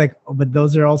have to be like, oh, but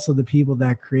those are also the people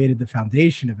that created the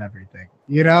foundation of everything,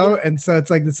 And so it's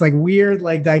like this like weird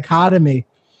like dichotomy.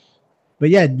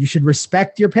 But yeah, you should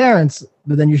respect your parents,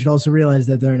 but then you should also realize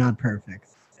that they're not perfect.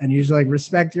 And you should like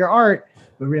respect your art,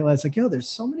 but realize like, there's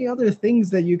so many other things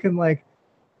that you can like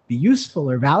be useful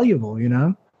or valuable,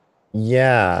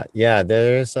 Yeah.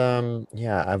 There's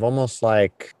I've almost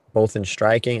like both in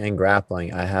striking and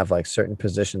grappling, I have like certain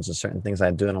positions and certain things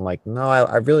I do. And I'm like, no,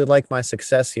 I really like my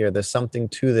success here. There's something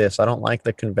to this. I don't like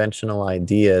the conventional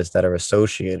ideas that are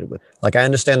associated with. Like, I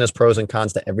understand there's pros and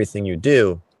cons to everything you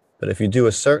do. But if you do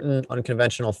a certain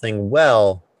unconventional thing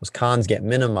well, those cons get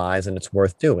minimized and it's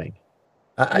worth doing.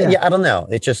 I don't know.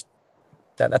 It just,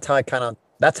 that's how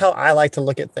I like to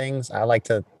look at things. I like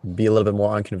to be a little bit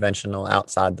more unconventional,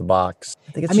 outside the box.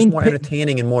 I think it's just more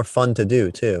entertaining and more fun to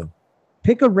do too.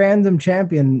 Pick a random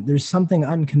champion. There's something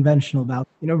unconventional about,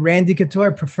 Randy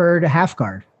Couture preferred a half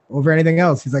guard over anything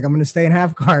else. He's like, I'm going to stay in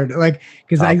half guard. Like,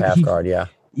 because half guard, yeah.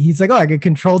 He's like, I can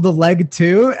control the leg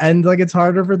too. And like, it's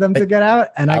harder for them to get out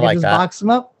and I can like just box them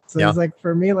up. So He's like,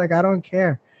 for me, like, I don't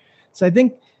care. So I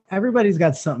think everybody's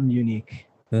got something unique.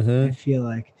 I feel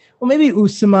like, well, maybe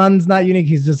Usman's not unique.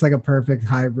 He's just like a perfect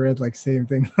hybrid, like same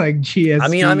thing, like GSP.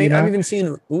 I mean, I've even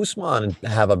seen Usman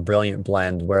have a brilliant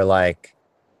blend where like,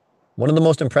 one of the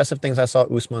most impressive things I saw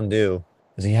Usman do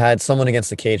is he had someone against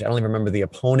the cage. I don't even remember the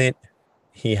opponent.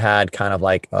 He had kind of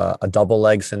like a double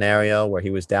leg scenario where he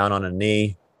was down on a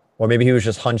knee, or maybe he was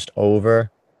just hunched over,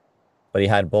 but he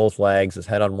had both legs, his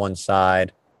head on one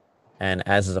side. And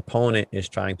as his opponent is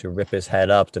trying to rip his head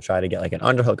up to try to get like an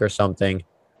underhook or something,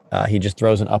 he just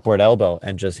throws an upward elbow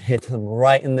and just hits him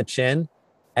right in the chin.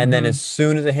 And then as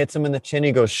soon as it hits him in the chin,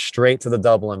 he goes straight to the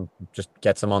double and just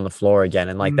gets him on the floor again.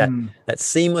 And like that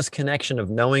seamless connection of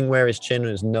knowing where his chin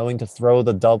is, knowing to throw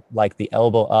the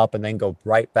elbow up and then go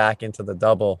right back into the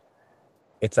double.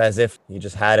 It's as if he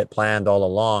just had it planned all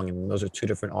along. And those are two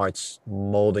different arts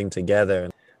molding together.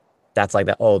 And that's like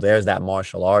that. Oh, there's that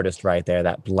martial artist right there,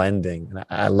 that blending. And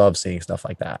I love seeing stuff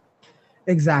like that.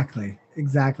 Exactly.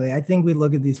 I think we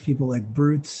look at these people like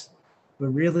brutes, but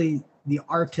really the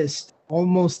artist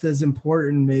almost as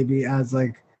important maybe as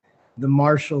like the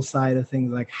martial side of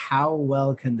things. Like how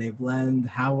well can they blend?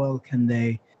 How well can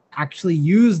they actually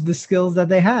use the skills that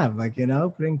they have? Like,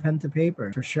 putting pen to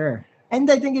paper for sure. And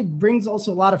I think it brings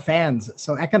also a lot of fans.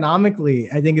 So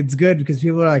economically, I think it's good because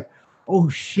people are like, oh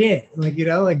shit, like,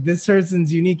 like this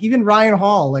person's unique. Even Ryan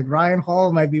Hall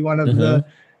might be one of the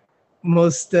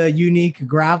most unique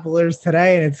grapplers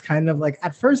today. And it's kind of like,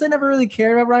 at first I never really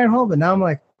cared about Ryan Hall, but now I'm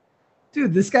like,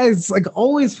 dude, this guy's like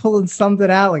always pulling something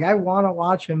out. Like I want to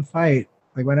watch him fight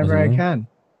like whenever I can.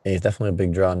 Yeah, he's definitely a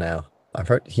big draw now. I've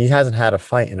heard he hasn't had a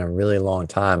fight in a really long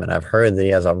time. And I've heard that he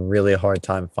has a really hard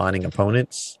time finding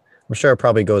opponents. I'm sure it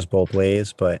probably goes both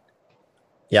ways, but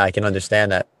yeah, I can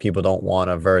understand that people don't want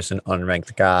to verse an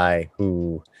unranked guy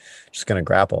who just going to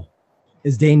grapple.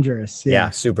 Is dangerous.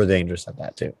 Yeah, super dangerous at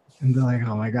that too. And they're like,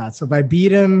 oh my God. So if I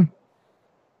beat him,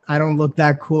 I don't look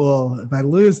that cool. If I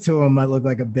lose to him, I look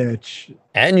like a bitch.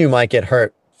 And you might get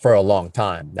hurt for a long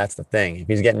time. That's the thing. If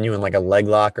he's getting you in like a leg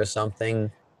lock or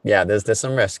something, yeah, there's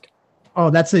some risk. Oh,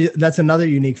 that's another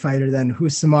unique fighter then.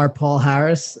 Husamar Paul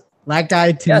Harris. That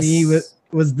guy to me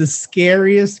was the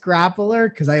scariest grappler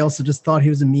because I also just thought he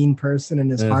was a mean person in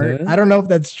his heart. I don't know if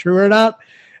that's true or not,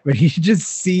 but he just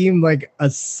seemed like a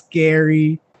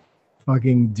scary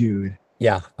fucking dude.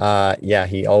 Yeah,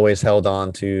 he always held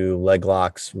on to leg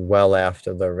locks well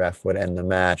after the ref would end the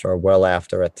match or well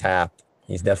after a tap.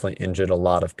 He's definitely injured a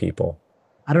lot of people.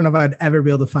 I don't know if I'd ever be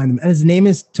able to find him. And his name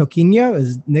is Toquinho,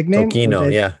 his nickname?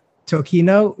 Toquinho, yeah.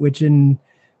 Toquinho, which in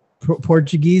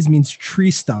Portuguese means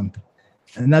tree stump.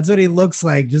 And that's what he looks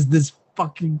like, just this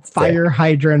fucking fire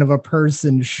hydrant of a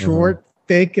person, short,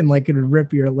 thick, and like it would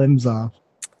rip your limbs off.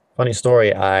 Funny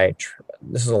story,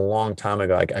 this is a long time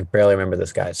ago. I barely remember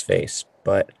this guy's face,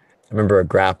 but I remember a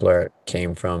grappler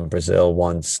came from Brazil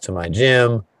once to my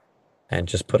gym and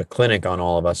just put a clinic on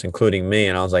all of us, including me.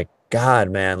 And I was like, God,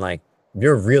 man, like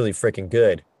you're really freaking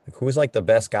good. Like, who's like the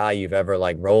best guy you've ever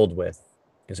like rolled with?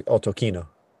 He's like, oh, Tokino.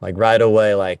 Like right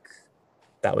away, like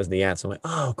that was the answer. I'm like,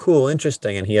 oh, cool,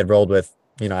 interesting. And he had rolled with,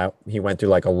 he went through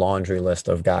like a laundry list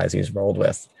of guys he's rolled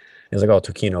with. He was like, oh,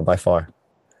 Tokino by far.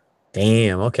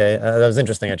 Damn, okay. That was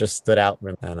interesting. I just stood out.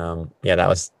 And yeah, that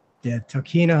was. Yeah,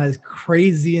 Tokino has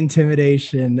crazy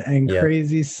intimidation and Yeah.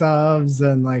 crazy subs,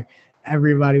 and like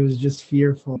everybody was just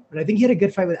fearful. But I think he had a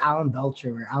good fight with Alan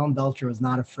Belcher, where Alan Belcher was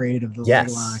not afraid of the leg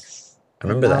Yes. locks. I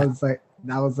remember that.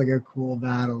 That was like a cool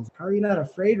battle. Probably not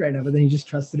afraid right now, but then he just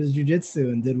trusted his jiu-jitsu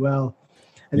and did well.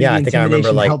 Yeah, I think I remember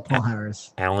intimidation like helped Paul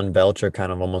Harris. Alan Belcher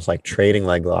kind of almost like trading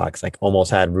leg locks, like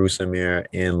almost had Rusamir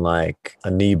in like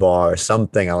a knee bar or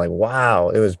something. I'm like, wow,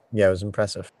 it was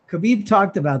impressive. Khabib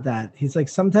talked about that. He's like,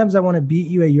 sometimes I want to beat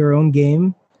you at your own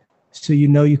game, so you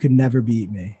know you could never beat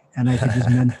me, and I could just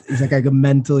he's like, I could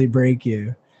mentally break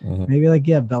you. Mhm. Maybe like,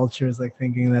 yeah, Belcher is like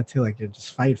thinking that too. Like, you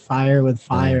just fight fire with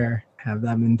fire, have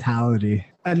that mentality.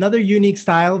 Another unique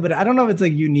style, but I don't know if it's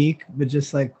like unique, but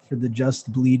just like for the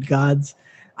Just Bleed gods.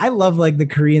 I love like the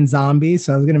Korean Zombie,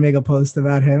 so I was gonna make a post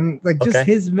about him. Like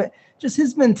just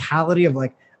his mentality of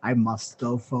like, I must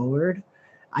go forward.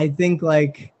 I think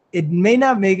like it may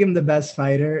not make him the best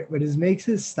fighter, but it makes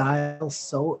his style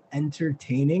so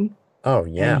entertaining. Oh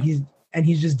yeah. And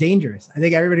he's just dangerous. I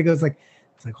think everybody goes like,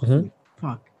 it's like, holy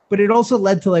fuck. But it also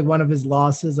led to like one of his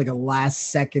losses, like a last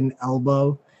second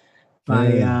elbow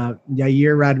by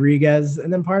Yair Rodriguez.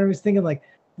 And then part of me was thinking like,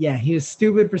 yeah, he was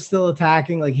stupid for still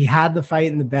attacking. Like he had the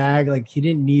fight in the bag. Like he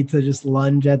didn't need to just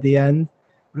lunge at the end.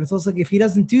 But it's also like, if he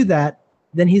doesn't do that,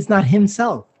 then he's not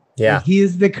himself. Yeah. Like, he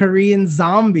is the Korean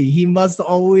Zombie. He must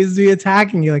always be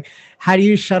attacking you. Like, how do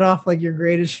you shut off like your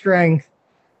greatest strength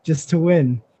just to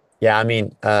win? Yeah, I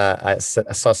mean, I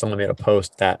saw someone made a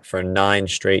post that for 9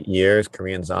 straight years,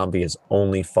 Korean Zombie has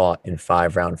only fought in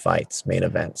 5-round fights, main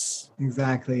events.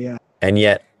 Exactly, yeah. And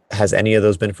yet, has any of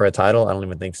those been for a title? I don't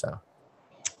even think so.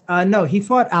 No, he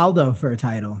fought Aldo for a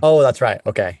title. Oh, that's right.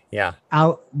 Okay, yeah.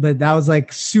 But that was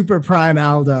like super prime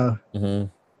Aldo. Mm-hmm.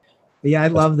 But yeah, I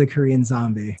love the Korean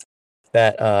Zombie.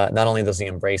 That not only does he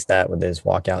embrace that with his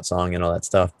walkout song and all that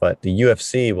stuff, but the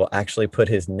UFC will actually put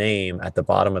his name at the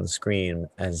bottom of the screen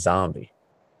as Zombie.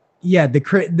 Yeah,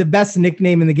 the best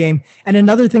nickname in the game. And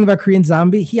another thing about Korean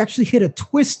Zombie, he actually hit a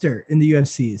twister in the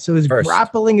UFC. So his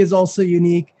grappling is also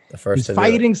unique. The first his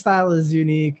fighting style is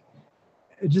unique.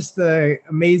 Just the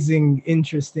amazing,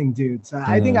 interesting dude. So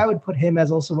I think I would put him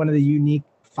as also one of the unique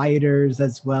fighters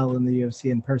as well in the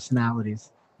UFC and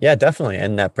personalities. Yeah, definitely.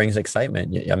 And that brings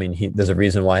excitement. I mean, there's a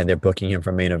reason why they're booking him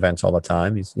for main events all the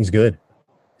time. He's good.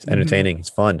 He's entertaining. He's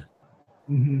fun.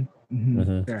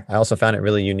 Sure. I also found it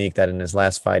really unique that in his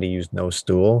last fight, he used no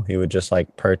stool. He would just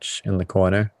like perch in the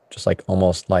corner, just like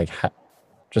almost like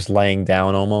just laying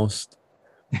down almost.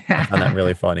 I found that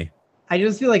really funny. I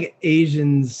just feel like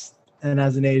Asians, and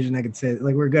as an Asian, I could say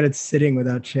like we're good at sitting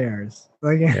without chairs.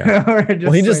 Like,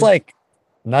 well, he just like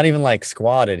not even like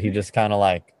squatted. He just kind of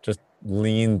like just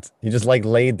leaned. He just like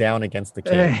laid down against the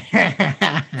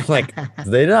cage. Like, do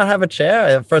they not have a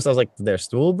chair? At first, I was like, did their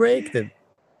stool break?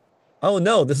 Oh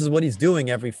no, this is what he's doing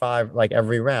every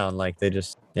round. Like they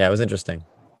just, it was interesting.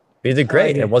 But he did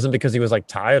great. It wasn't because he was like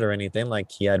tired or anything.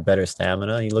 Like he had better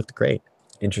stamina. He looked great.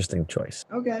 Interesting choice.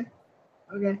 Okay.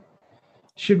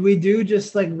 Should we do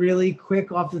just like really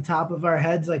quick off the top of our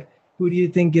heads? Like, who do you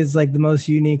think is like the most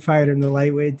unique fighter in the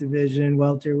lightweight division,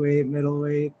 welterweight,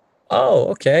 middleweight? Oh,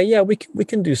 okay. Yeah, we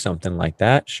can do something like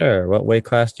that. Sure. What weight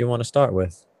class do you want to start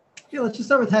with? Yeah, let's just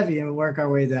start with heavy and we'll work our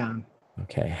way down.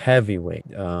 Okay, heavyweight.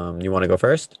 You want to go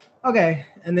first? Okay,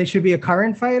 and they should be a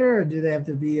current fighter, or do they have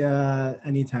to be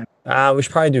anytime? We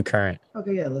should probably do current.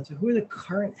 Okay, yeah. Who are the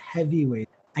current heavyweight?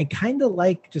 I kind of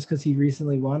like, just because he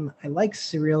recently won, I like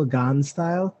Cyril Gane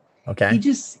style. Okay.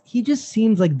 He just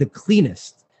seems like the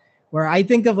cleanest. Where I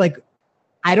think of like,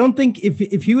 I don't think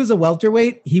if he was a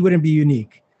welterweight, he wouldn't be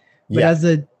unique. But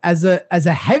as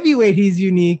a heavyweight, he's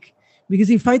unique because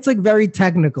he fights like very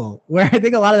technical. Where I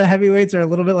think a lot of the heavyweights are a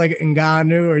little bit like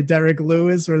Ngannou or Derek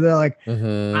Lewis, where they're like,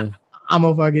 I'm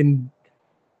a fucking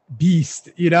beast,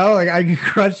 like I can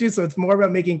crush you. So it's more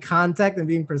about making contact and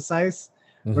being precise.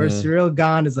 Whereas Cyril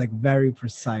Gane is like very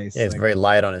precise. Yeah, he's very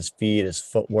light on his feet. His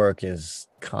footwork is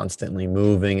constantly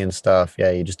moving and stuff. Yeah,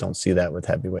 you just don't see that with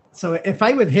heavyweight. So a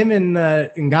fight with him and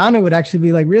Ngannou would actually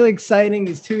be like really exciting.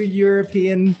 These two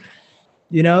European,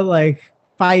 like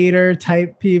fighter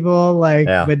type people, like,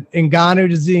 Yeah. but Ngannou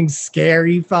just being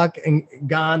scary fuck, and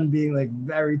Gon being like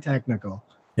very technical.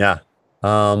 Yeah.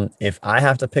 If I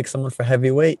have to pick someone for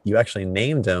heavyweight, you actually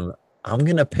named him. I'm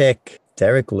gonna pick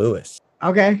Derek Lewis.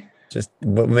 Okay. Just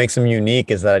what makes him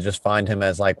unique is that I just find him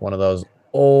as like one of those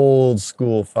old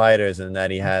school fighters, and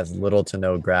that he has little to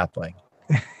no grappling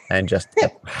and just a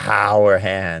power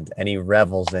hand, and he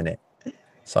revels in it.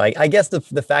 So I guess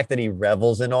the fact that he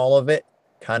revels in all of it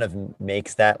kind of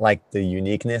makes that like the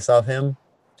uniqueness of him.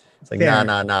 It's like, Fair.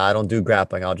 nah, I don't do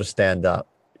grappling. I'll just stand up.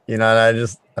 You know,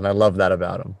 and I love that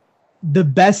about him. The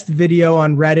best video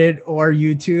on Reddit or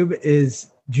YouTube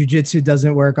is jiu-jitsu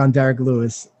doesn't work on Derek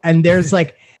Lewis. And there's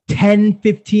like 10,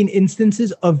 15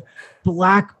 instances of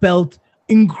black belt,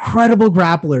 incredible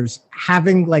grapplers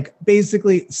having like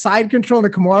basically side control in a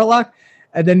Kimura lock.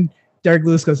 And then Derek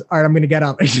Lewis goes, all right, I'm going to get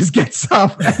up. And he just gets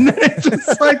up. And then it's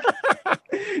just like,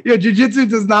 jiu-jitsu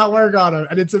does not work on him.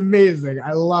 And it's amazing.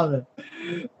 I love it.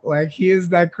 Like, he is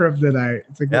that kryptonite.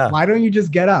 It's like, why don't you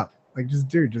just get up? Like, just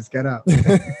get up.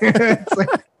 It's like,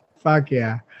 fuck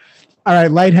yeah. All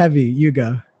right, light heavy, you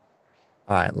go.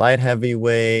 All right, light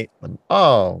heavyweight.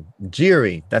 Oh,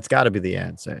 Jiri. That's got to be the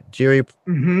answer. Jiri.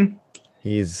 Mm-hmm.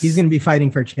 He's going to be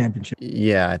fighting for a championship.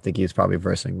 Yeah, I think he's probably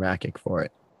versing Rakic for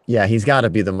it. Yeah, he's got to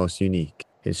be the most unique.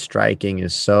 His striking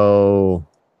is so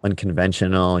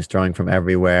unconventional. He's throwing from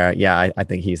everywhere. Yeah, I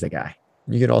think he's the guy.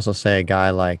 You could also say a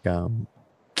guy like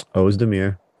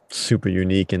Ozdemir. Super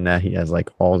unique in that he has like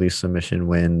all these submission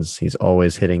wins. He's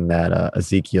always hitting that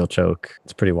Ezekiel choke.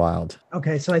 It's pretty wild.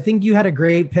 Okay, so I think you had a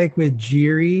great pick with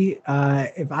Jiri.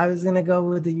 If I was going to go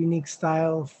with the unique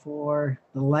style for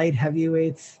the light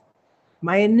heavyweights,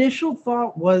 my initial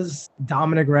thought was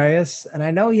Dominic Reyes. And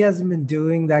I know he hasn't been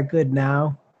doing that good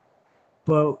now.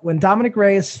 But when Dominic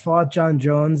Reyes fought John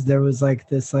Jones, there was like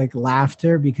this like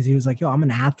laughter because he was like, yo, I'm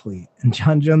an athlete. And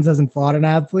John Jones hasn't fought an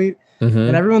athlete. Mm-hmm.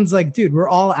 And everyone's like, dude, we're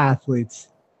all athletes.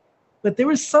 But there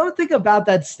was something about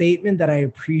that statement that I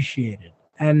appreciated.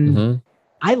 And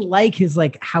I like his,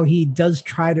 like, how he does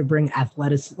try to bring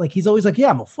athleticism. Like, he's always like, yeah,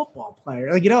 I'm a football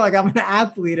player. Like, like I'm an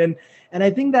athlete. And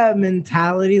I think that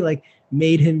mentality, like,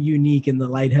 made him unique in the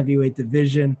light heavyweight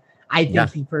division. I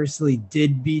think he personally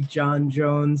did beat John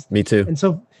Jones. Me too. And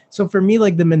so for me,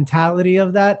 like, the mentality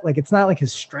of that, like, it's not like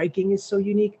his striking is so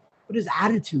unique, but his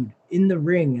attitude in the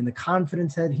ring and the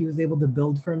confidence that he was able to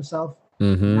build for himself,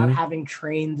 not having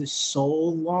trained so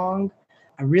long.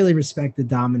 I really respected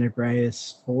Dominic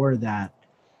Reyes for that.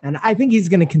 And I think he's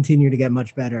going to continue to get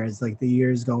much better as like the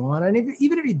years go on. And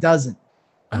even if he doesn't,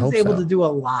 he's able to do a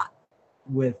lot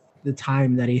with the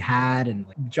time that he had. And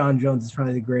like, John Jones is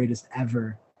probably the greatest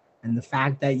ever. And the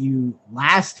fact that you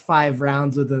last 5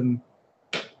 rounds with him,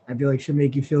 I feel like should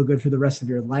make you feel good for the rest of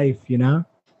your life, you know?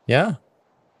 Yeah.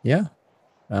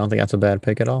 I don't think that's a bad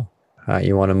pick at all. All right,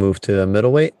 you want to move to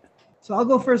middleweight? So I'll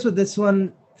go first with this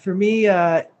one. For me,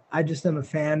 I just am a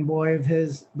fanboy of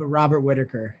his, but Robert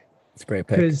Whittaker. It's a great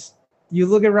pick. Because you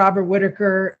look at Robert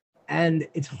Whittaker, and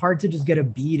it's hard to just get a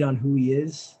beat on who he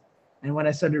is. And when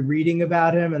I started reading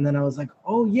about him, and then I was like,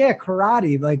 oh yeah,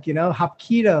 karate, like,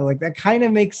 Hapkido, like that kind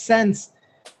of makes sense.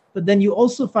 But then you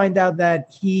also find out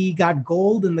that he got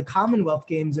gold in the Commonwealth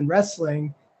Games in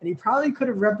wrestling, and he probably could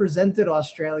have represented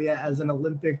Australia as an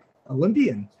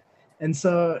Olympian. And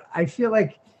so I feel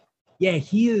like, yeah,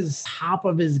 he is top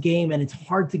of his game, and it's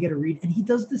hard to get a read. And he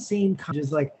does the same kind,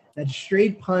 just like that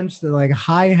straight punch, the like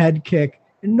high head kick,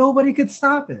 and nobody could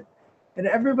stop it. And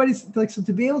everybody's like, so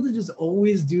to be able to just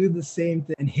always do the same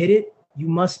thing and hit it, you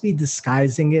must be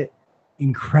disguising it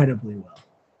incredibly well.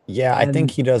 Yeah, I think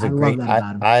he does a great.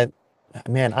 I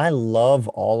love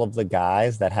all of the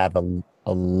guys that have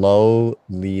a low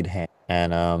lead hand,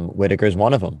 and Whittaker's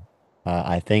one of them.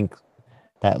 I think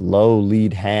that low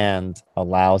lead hand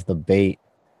allows the bait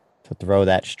to throw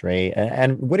that straight,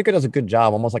 and Whittaker does a good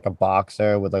job, almost like a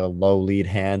boxer with like a low lead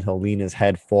hand. He'll lean his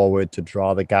head forward to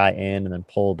draw the guy in, and then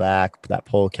pull back, that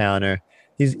pull counter.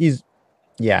 He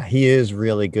is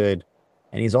really good,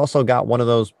 and he's also got one of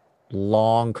those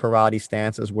long karate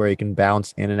stances where he can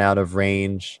bounce in and out of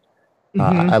range.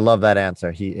 I love that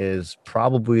answer. He is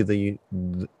probably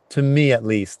to me at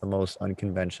least, the most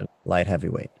unconventional light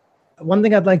heavyweight. One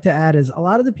thing I'd like to add is a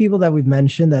lot of the people that we've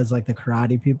mentioned as like the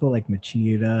karate people, like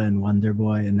Machida and Wonder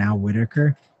Boy and now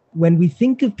Whittaker, when we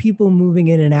think of people moving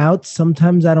in and out,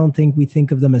 sometimes I don't think we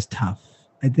think of them as tough.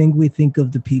 I think we think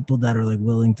of the people that are like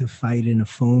willing to fight in a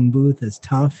phone booth as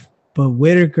tough. But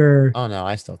Whittaker, oh no,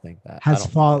 I still think that has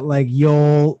fought like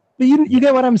but you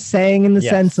get what I'm saying in the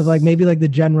sense of like maybe like the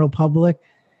general public.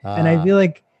 And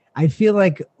I feel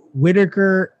like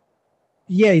Whittaker,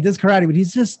 Yeah, he does karate, but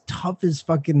he's just tough as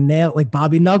fucking nail, like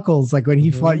Bobby Knuckles. Like when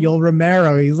he fought Yoel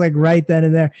Romero, he's like right then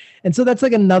and there. And so that's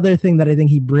like another thing that I think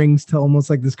he brings to almost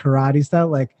like this karate style.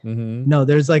 Like, no,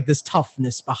 there's like this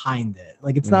toughness behind it.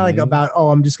 Like it's not like about, oh,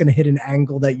 I'm just gonna hit an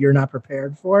angle that you're not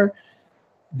prepared for.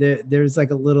 There's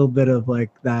like a little bit of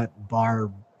like that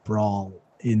bar brawl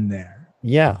in there.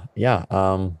 Yeah. Yeah,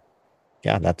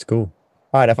 that's cool.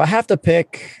 All right, if I have to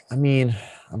pick, I mean,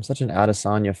 I'm such an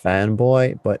Adesanya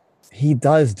fanboy, but he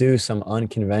does do some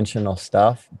unconventional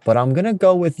stuff. But I'm gonna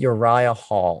go with Uriah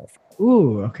Hall.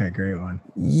 Ooh, okay, great one.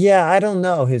 Yeah, I don't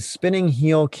know. His spinning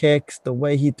heel kicks, the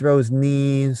way he throws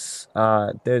knees,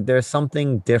 there's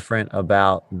something different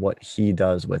about what he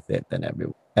does with it than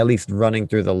everyone. At least running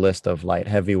through the list of light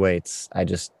heavyweights,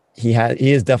 he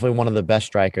is definitely one of the best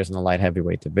strikers in the light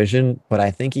heavyweight division, but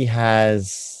I think he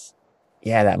has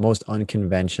that most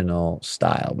unconventional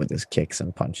style with his kicks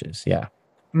and punches. Yeah.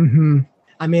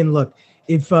 I mean, look,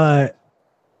 if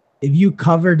you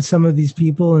covered some of these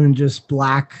people in just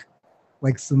black,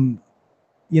 like some,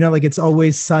 like It's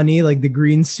Always Sunny, like the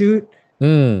green suit,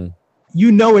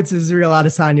 it's Israel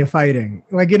Adesanya fighting.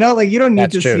 Like, you don't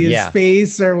need to see his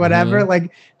face or whatever.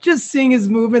 Like just seeing his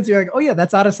movements, you're like, oh yeah,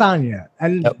 that's Adesanya.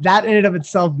 And that in and of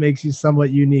itself makes you somewhat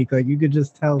unique. Like you could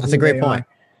just tell. That's a great point.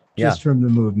 Just from the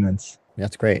movements.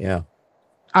 That's great. Yeah.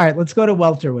 All right, let's go to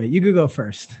welterweight. You could go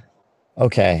first.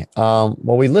 Okay. Well,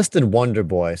 we listed Wonder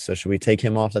Boy, so should we take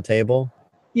him off the table?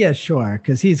 Yeah, sure,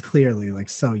 because he's clearly like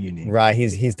so unique. Right.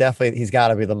 He's got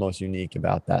to be the most unique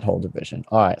about that whole division.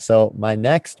 All right. So my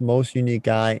next most unique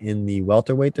guy in the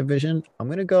welterweight division, I'm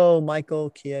gonna go Michael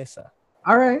Chiesa.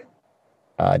 All right.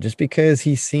 Just because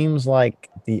he seems like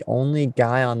the only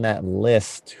guy on that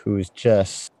list who's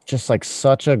just like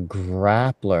such a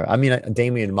grappler. I mean,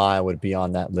 Damian Maia would be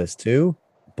on that list too,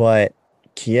 but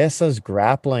Chiesa's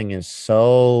grappling is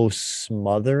so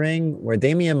smothering, where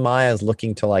Damian Maia is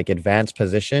looking to like advance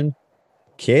position.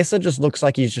 Chiesa just looks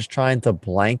like he's just trying to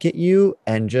blanket you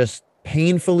and just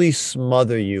painfully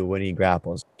smother you when he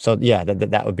grapples. So yeah,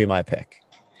 that would be my pick.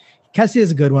 Kessie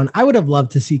is a good one. I would have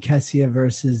loved to see Kessie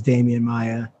versus Damian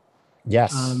Maia.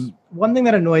 Yes. One thing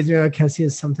that annoys me about Kessie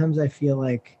is sometimes I feel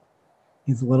like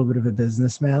he's a little bit of a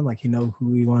businessman. Like,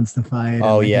 who he wants to fight.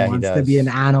 Oh, and, yeah, he wants does. to be an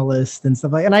analyst and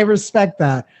stuff like. And I respect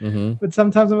that. But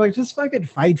sometimes I'm like, just fucking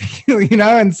fight people,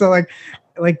 And so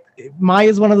like Maia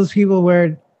is one of those people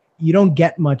where you don't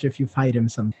get much if you fight him.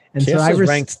 And Chiesa's so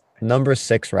ranked number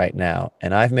 6 right now,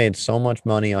 and I've made so much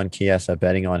money on Chiesa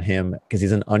betting on him because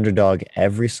he's an underdog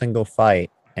every single fight,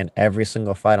 and every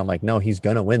single fight I'm like, no, he's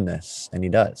gonna win this, and he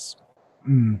does.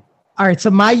 All right,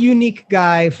 so my unique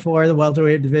guy for the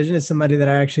welterweight division is somebody that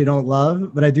I actually don't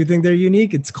love, but I do think they're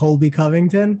unique. It's Colby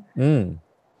Covington,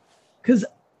 because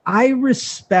I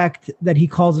respect that he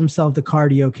calls himself the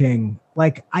cardio king.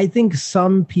 Like, I think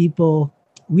some people,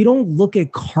 we don't look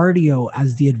at cardio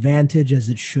as the advantage as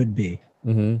it should be.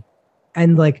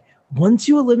 And like, once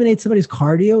you eliminate somebody's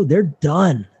cardio, they're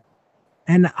done.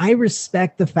 And I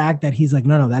respect the fact that he's like,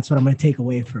 no, that's what I'm going to take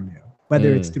away from you.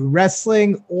 Whether it's through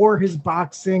wrestling or his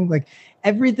boxing, like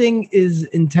everything is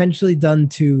intentionally done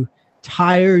to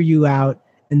tire you out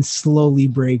and slowly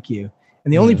break you.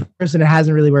 And the only person it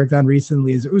hasn't really worked on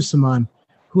recently is Usman,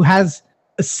 who has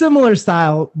a similar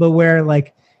style, but where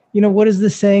like, what is the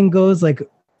saying goes, like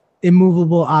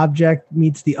immovable object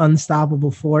meets the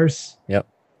unstoppable force. Yep.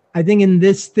 I think in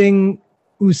this thing,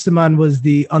 Usman was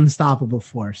the unstoppable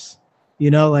force.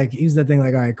 Like he's the thing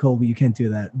like, all right, Colby, you can't do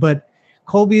that. But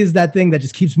Colby is that thing that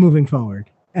just keeps moving forward.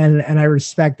 And I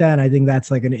respect that. And I think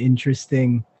that's like an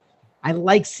interesting, I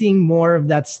like seeing more of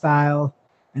that style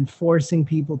and forcing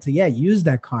people to, use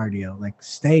that cardio, like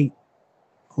stay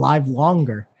alive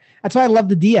longer. That's why I love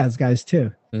the Diaz guys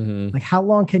too. Like, how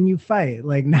long can you fight?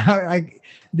 Like now, like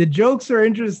the jokes are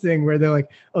interesting where they're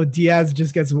like, oh, Diaz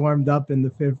just gets warmed up in the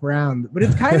 5th round, but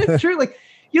it's kind of true. Like,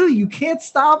 you can't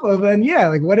stop him. And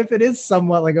like, what if it is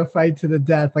somewhat like a fight to the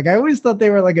death? Like, I always thought they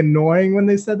were like annoying when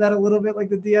they said that a little bit, like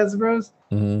the Diaz bros.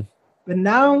 But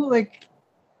now, like,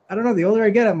 I don't know, the older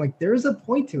I get, I'm like, there is a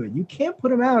point to it. You can't put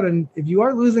him out. And if you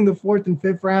are losing the 4th and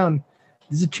 5th round,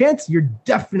 there's a chance you're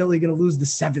definitely going to lose the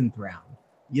 7th round,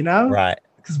 Right.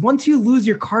 Because once you lose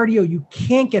your cardio, you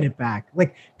can't get it back.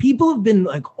 Like, people have been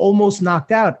like almost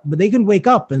knocked out, but they can wake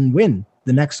up and win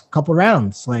the next couple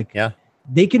rounds. Like,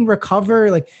 they can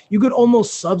recover. Like, you could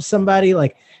almost sub somebody.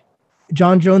 Like,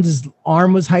 John Jones's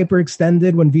arm was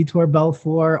hyperextended when Vitor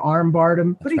Belfort arm barred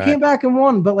him, but he came back and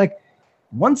won. But like,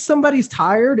 once somebody's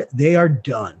tired, they are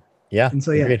done. Yeah. And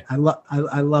so agreed. I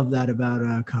love that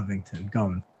about Covington.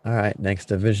 Going. All right, next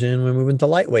division, we're moving to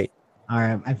lightweight. All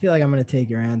right, I feel like I'm going to take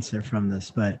your answer from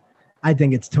this, but I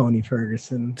think it's Tony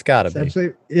Ferguson. It's got to be.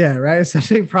 Especially, yeah, right?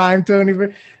 Especially prime Tony.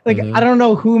 Like, Mhm. I don't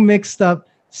know who mixed up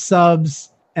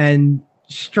subs and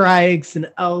strikes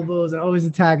and elbows and always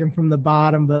attacking from the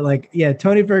bottom. But like, yeah,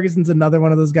 Tony Ferguson's another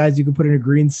one of those guys you can put in a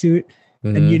green suit.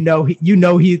 Mhm.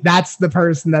 And that's the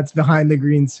person that's behind the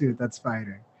green suit that's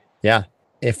fighting. Yeah.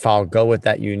 If I'll go with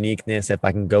that uniqueness, if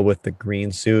I can go with the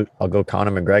green suit, I'll go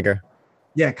Conor McGregor.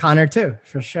 Yeah, Connor too,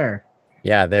 for sure.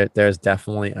 Yeah, there's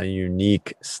definitely a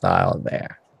unique style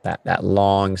there. That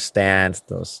long stance,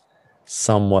 those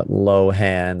somewhat low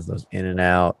hands, those in and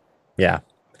out. Yeah.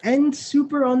 And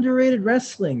super underrated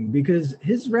wrestling, because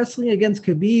his wrestling against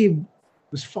Khabib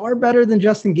was far better than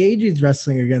Justin Gaethje's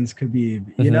wrestling against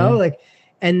Khabib. You know, like,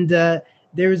 and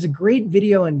there's a great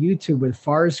video on YouTube where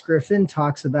Forrest Griffin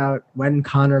talks about when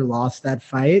Conor lost that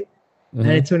fight. Mhm.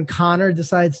 And it's when Conor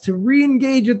decides to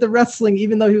re-engage with the wrestling,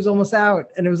 even though he was almost out.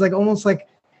 And it was like almost like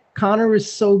Conor was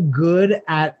so good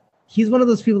at, he's one of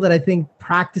those people that I think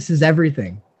practices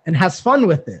everything and has fun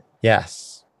with it.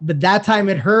 Yes. But that time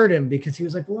it hurt him because he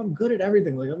was like, well, I'm good at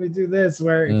everything. Like, let me do this.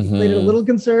 Where he played it a little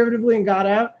conservatively and got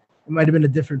out. It might have been a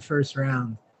different first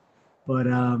round. But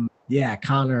yeah,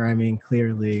 Conor, I mean,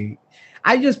 clearly.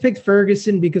 I just picked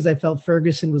Ferguson because I felt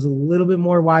Ferguson was a little bit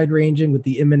more wide-ranging with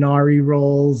the Imanari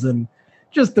roles and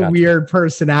just the weird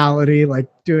personality, like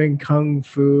doing kung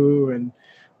fu and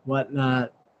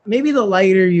whatnot. Maybe the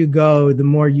lighter you go, the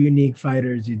more unique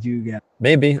fighters you do get.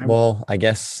 Maybe. Well, I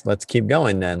guess let's keep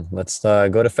going then. Let's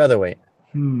go to featherweight.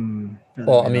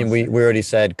 Well, I mean, we already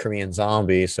said Korean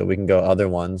Zombie, so we can go other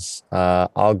ones.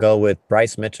 I'll go with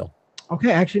Bryce Mitchell.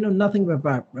 Okay, I actually know nothing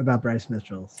about Bryce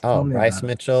Mitchell. Oh, Bryce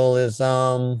Mitchell is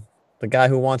the guy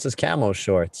who wants his camo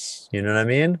shorts. You know what I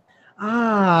mean?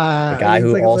 Ah, the guy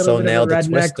who like also nailed the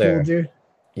Twister. Cool,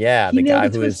 yeah, the guy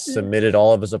who has submitted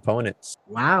all of his opponents.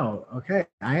 Wow. Okay,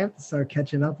 I have to start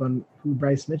catching up on who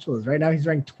Bryce Mitchell is. Right now, he's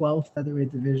ranked 12th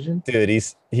featherweight division. Dude,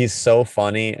 he's so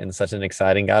funny and such an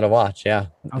exciting guy to watch. Yeah.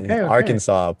 Okay.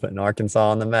 Arkansas, putting Arkansas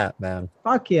on the map, man.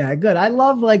 Fuck yeah, good. I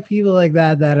love like people like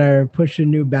that are pushing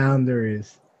new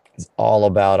boundaries. It's all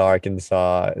about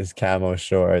Arkansas, his camo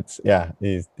shorts. Yeah,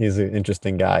 he's an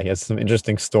interesting guy. He has some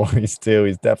interesting stories too.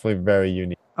 He's definitely very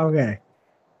unique. Okay,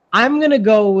 I'm gonna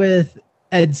go with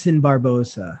Edson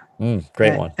Barbosa.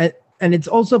 Great one. And it's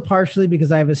also partially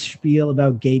because I have a spiel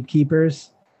about gatekeepers.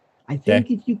 I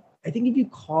think if you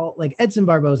call, like, Edson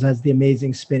Barbosa has the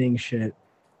amazing spinning shit.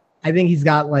 I think he's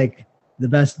got like the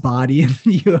best body in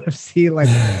the UFC. Like,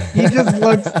 he just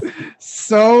looks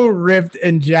so ripped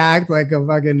and jacked, like a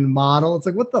fucking model. It's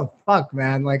like, what the fuck,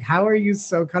 man? Like, how are you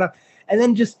so cut up? And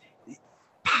then just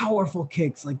powerful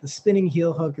kicks, like the spinning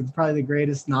heel hook is probably the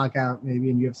greatest knockout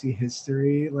maybe in UFC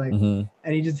history. Like, and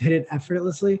he just hit it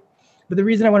effortlessly. But the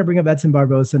reason I want to bring up Edson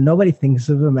Barbosa, nobody thinks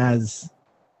of him as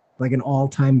like an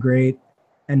all-time great,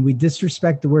 and we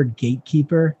disrespect the word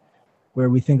gatekeeper, where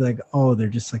we think like, oh, they're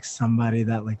just like somebody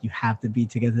that like you have to beat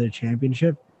to get to the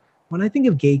championship. When I think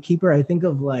of gatekeeper, I think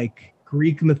of like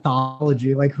Greek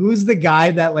mythology. Like, who's the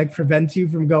guy that like prevents you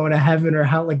from going to heaven or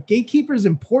how? Like, gatekeeper is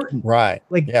important, right?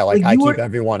 Like, yeah, like I keep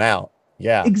everyone out.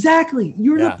 Yeah, exactly.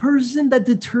 You're the person that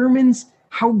determines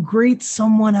how great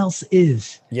someone else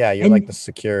is. Yeah, you're like the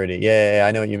security. Yeah,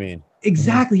 I know what you mean.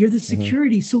 Exactly. You're the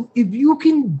security. So if you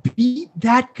can beat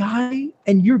that guy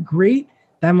and you're great,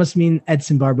 that must mean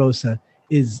Edson Barbosa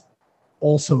is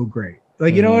also great.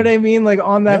 Like, you know what I mean? Like,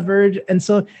 on that verge. And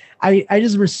so I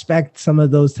just respect some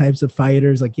of those types of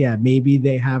fighters. Like, yeah, maybe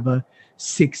they have a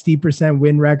 60%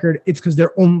 win record. It's because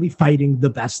they're only fighting the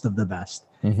best of the best.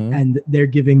 And they're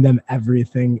giving them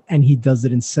everything. And he does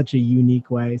it in such a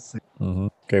unique way. So.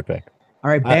 Great pick.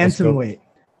 All right, bantamweight.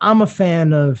 I'm a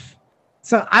fan of.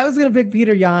 So I was going to pick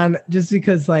Peter Yan just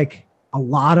because, like, a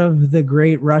lot of the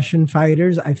great Russian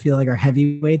fighters, I feel like, are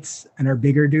heavyweights and are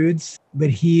bigger dudes. But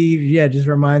he, just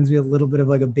reminds me a little bit of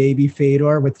like a baby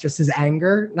Fedor with just his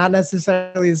anger, not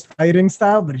necessarily his fighting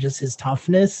style, but just his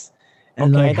toughness.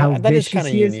 And like how that is kind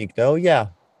of unique, though. Yeah.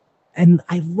 And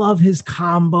I love his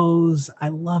combos. I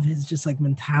love his just like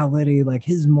mentality. Like,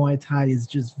 his Muay Thai is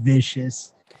just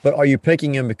vicious. But are you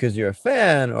picking him because you're a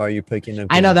fan, or are you picking him?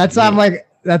 I know that's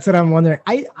what I'm wondering.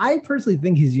 I personally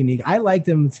think he's unique. I liked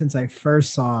him since I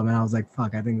first saw him, and I was like,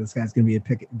 "Fuck, I think this guy's gonna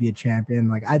be a champion."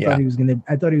 Like, I thought he was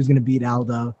gonna beat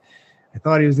Aldo. I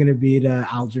thought he was gonna beat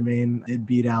Aljamain. Did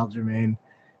beat Aljamain.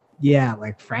 Yeah,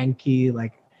 like Frankie.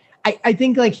 Like, I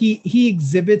think like he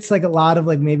exhibits like a lot of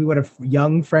like maybe what a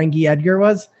young Frankie Edgar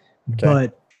was,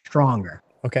 but stronger.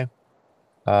 Okay.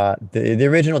 The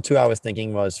original two I was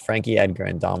thinking was Frankie Edgar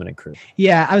and Dominic Cruz.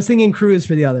 Yeah, I was thinking Cruz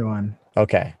for the other one.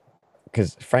 Okay.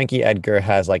 Because Frankie Edgar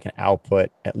has like an output,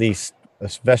 at least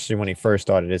especially when he first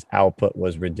started, his output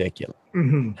was ridiculous.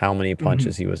 Mhm. How many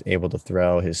punches he was able to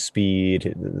throw, his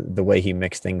speed, the way he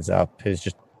mixed things up,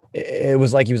 it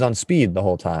was like he was on speed the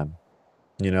whole time,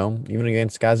 even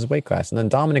against guys his weight class. And then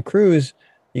Dominic Cruz,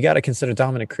 you got to consider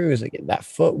Dominic Cruz, like that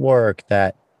footwork,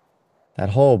 that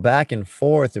whole back and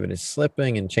forth with his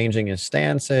slipping and changing his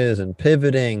stances and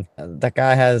pivoting. That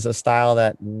guy has a style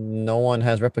that no one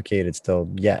has replicated still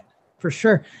yet. For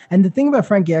sure. And the thing about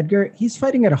Frankie Edgar, he's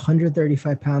fighting at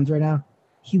 135 pounds right now.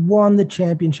 He won the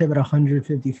championship at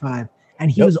 155, and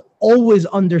he was always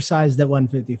undersized at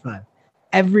 155.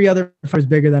 Every other fighter was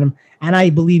bigger than him, and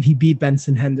I believe he beat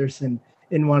Benson Henderson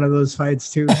in one of those fights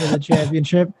too for the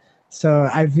championship. So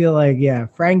I feel like, yeah,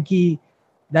 Frankie,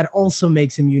 that also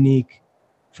makes him unique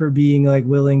for being like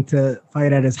willing to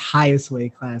fight at his highest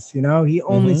weight class. He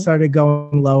only started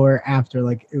going lower after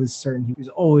like it was certain he was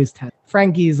always 10.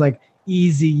 Frankie's like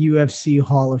easy UFC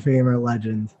Hall of Famer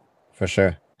legend. For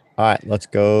sure. All right, let's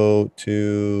go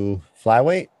to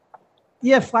flyweight.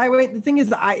 Yeah, flyweight. The thing is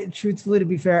that truthfully, to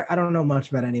be fair, I don't know much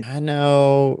about anything. I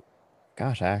know,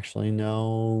 I actually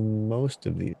know most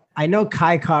of these. I know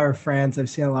Kai Kara France. I've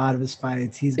seen a lot of his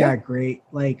fights. He's got great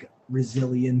like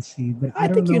resiliency, but I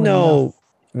don't know.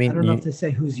 I don't know if to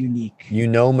say who's unique.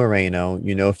 Moreno,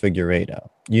 Figueiredo,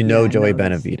 Joey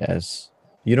Benavidez.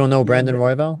 You don't know Brandon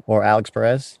Royval or Alex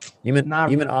Perez? Even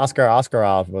Oscar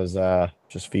Oskarov was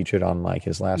just featured on like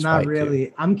his last fight. Not really.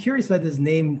 Too. I'm curious about this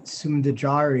name,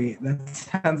 Sumdajari. That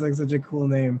sounds like such a cool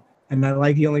name. And I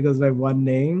like he only goes by one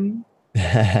name.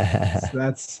 So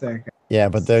that's sick. Yeah,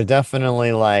 but they're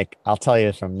definitely like, I'll tell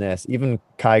you from this, even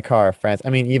Kai Kara France,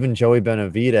 even Joey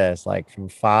Benavidez, like from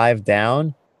 5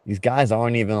 down, these guys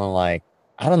aren't even like,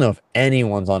 I don't know if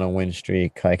anyone's on a win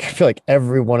streak. Like, I feel like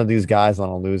every one of these guys on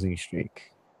a losing streak.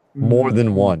 More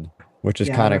than one, which is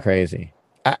kind of crazy.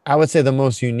 I would say the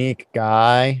most unique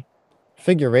guy,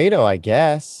 Figueiredo, I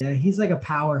guess. Yeah, he's like a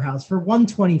powerhouse. For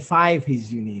 125,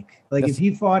 he's unique. Like if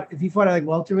he fought at like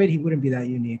welterweight, he wouldn't be that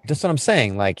unique. That's what I'm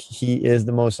saying. Like he is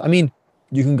the most.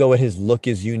 You can go with his look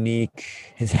is unique,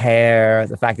 his hair,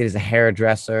 the fact that he's a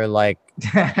hairdresser, like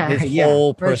his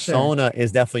whole persona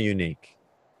is definitely unique.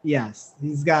 Yes,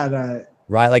 he's got a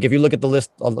right. Like if you look at the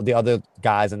list of the other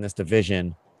guys in this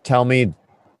division, tell me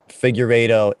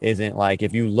Figueiredo isn't like,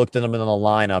 if you looked at him in the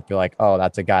lineup, you're like, oh,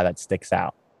 that's a guy that sticks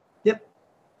out. Yep.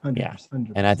 100%, yeah.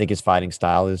 100%. And I think his fighting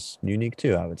style is unique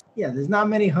too, I would say. Yeah, there's not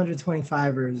many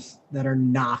 125ers that are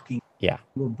knocking. Yeah.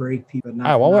 Will break people. All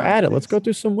right, while we're at it, let's go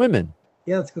through some women.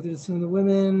 Yeah, let's go through some of the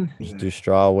women. Let's do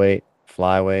strawweight,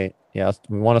 flyweight. Yeah,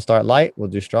 we want to start light. We'll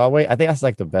do strawweight. I think that's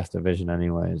like the best division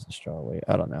anyway, is the strawweight.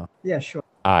 I don't know. Yeah, sure.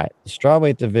 All right, the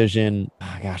strawweight division.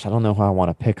 Oh, gosh, I don't know who I want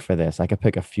to pick for this. I could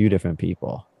pick a few different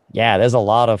people. Yeah, there's a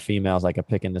lot of females I could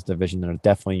pick in this division that are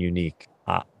definitely unique.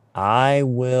 I'll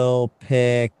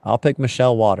pick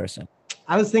Michelle Waterson.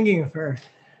 I was thinking of her.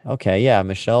 Okay, yeah,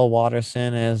 Michelle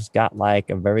Waterson has got like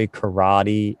a very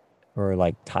karate or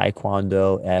like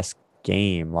taekwondo-esque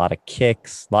game. A lot of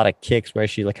kicks where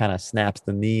she like kind of snaps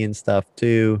the knee and stuff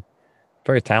too.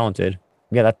 Very talented.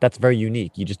 Yeah, that's very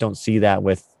unique. You just don't see that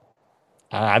with.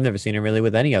 I've never seen it really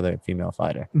with any other female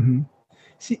fighter. Mm-hmm.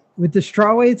 See, with the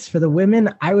strawweights for the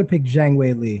women, I would pick Zhang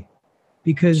Weili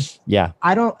because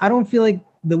I don't feel like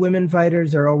the women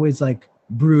fighters are always like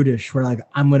brutish. We're like,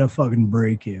 I'm gonna fucking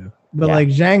break you. But like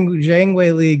Zhang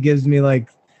Weili gives me like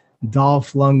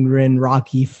Dolph Lundgren,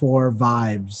 Rocky IV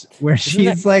vibes, where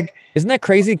isn't that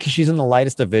crazy? Because she's in the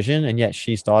lightest division and yet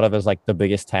she's thought of as like the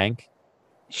biggest tank.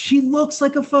 She looks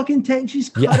like a fucking tank. She's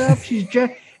cut up. She's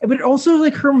but also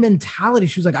like her mentality.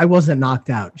 She was like, I wasn't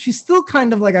knocked out. She's still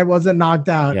kind of like, I wasn't knocked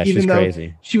out. Yeah, even she's though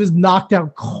crazy. She was knocked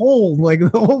out cold. Like the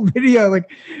whole video,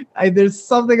 like there's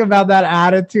something about that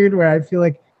attitude where I feel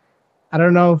like, I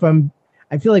don't know if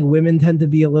I feel like women tend to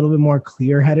be a little bit more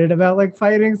clear-headed about like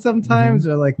fighting sometimes,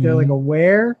 or like they're like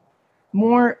aware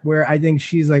more, where I think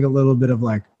she's like a little bit of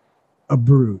like a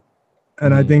brute.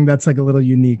 And I think that's like a little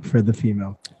unique for the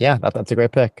female. Yeah, that's a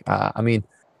great pick.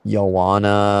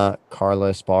 Joanna, Carla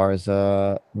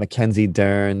Esparza, Mackenzie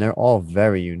Dern, they're all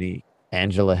very unique.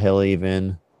 Angela Hill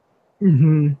even.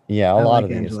 Mm-hmm. Yeah, a lot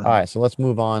of these. All right, so let's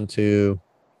move on to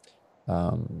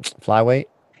flyweight.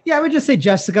 Yeah, I would just say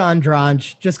Jessica Andrade,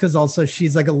 just because also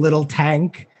she's like a little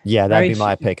tank. Yeah, that'd be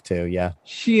my pick too. Yeah.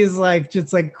 She is like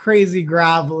just like crazy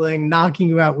grappling, knocking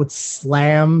you out with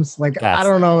slams. Like I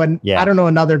don't know, I don't know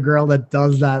another girl that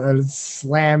does that is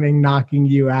slamming, knocking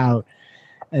you out.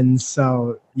 And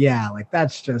so yeah, like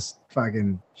that's just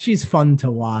fucking. She's fun to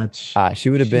watch.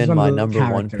 She would have been my number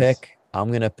one pick.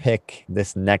 I'm gonna pick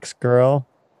this next girl,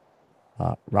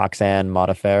 Roxanne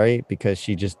Modafferi, because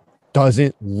she just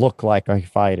doesn't look like a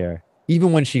fighter.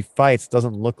 even when she fights,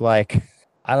 doesn't look like,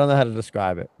 I don't know how to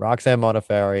describe it. Roxanne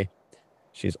Modafferi,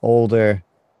 she's older.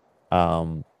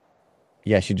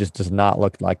 Yeah, she just does not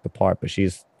look like the part, but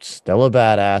she's still a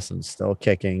badass and still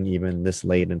kicking even this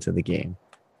late into the game.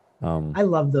 I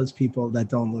love those people that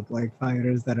don't look like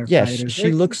fighters that are yeah, fighters.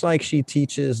 She looks like she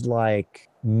teaches like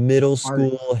middle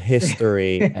school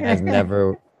history and has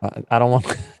never. I don't want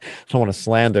to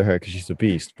slander her because she's a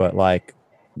beast, but like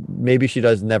maybe she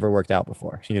does never worked out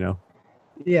before, you know.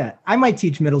 Yeah, I might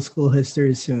teach middle school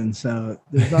history soon, so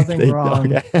there's nothing wrong.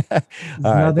 There's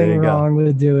nothing wrong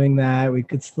with doing that. We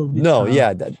could still be no,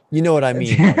 yeah, you know what I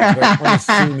mean. Like,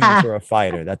 unassuming for a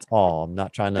fighter. That's all. I'm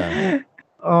not trying to.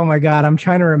 Oh my God, I'm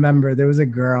trying to remember. There was a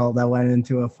girl that went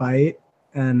into a fight,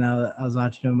 and I was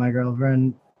watching with my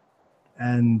girlfriend,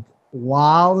 and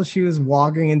while she was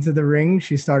walking into the ring,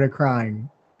 she started crying.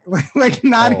 Like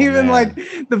not even man. Like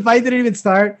the fight didn't even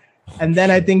start. And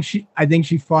then I think she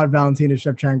fought Valentina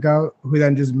Shevchenko, who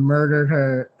then just murdered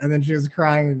her, and then she was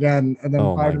crying again. And then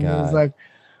part of me was like,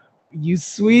 "You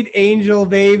sweet angel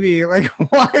baby, like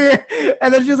why?"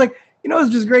 And then she was like, "You know, it's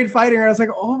just great fighting." And I was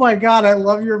like, "Oh my God, I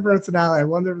love your personality." I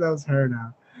wonder if that was her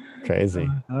now. Crazy.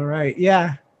 All right,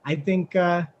 yeah, I think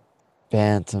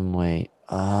bantamweight.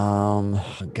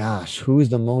 Gosh, who's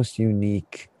the most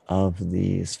unique of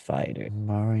these fighters?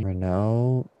 Murray,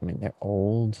 Renault. I mean, they're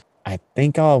old.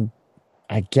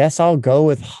 I guess I'll go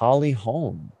with Holly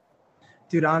Holm.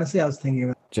 Dude, honestly, I was thinking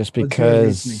about just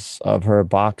because of her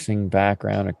boxing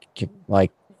background.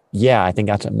 Like, yeah, I think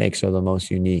that's what makes her the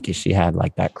most unique is she had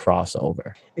like that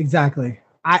crossover. Exactly.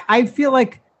 I feel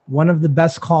like one of the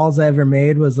best calls I ever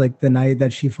made was like the night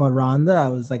that she fought Ronda. I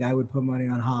was like, I would put money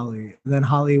on Holly. And then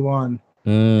Holly won.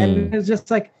 And it was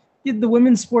just like, the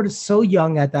women's sport is so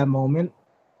young at that moment.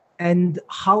 And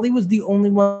Holly was the only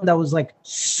one that was like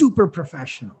super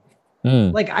professional.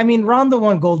 Like, I mean, Ronda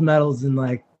won gold medals in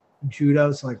like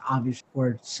judo, so like obviously,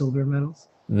 or silver medals.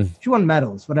 She won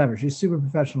medals, whatever. She's super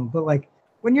professional. But like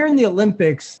when you're in the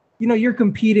Olympics, you know, you're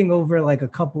competing over like a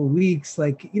couple weeks.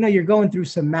 Like, you know, you're going through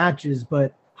some matches,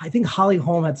 but I think Holly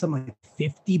Holm had something like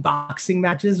 50 boxing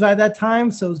matches by that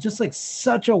time. So it was just like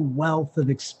such a wealth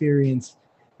of experience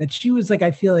that she was like,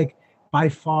 I feel like by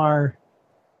far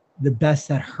the best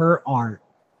at her art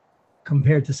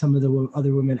compared to some of the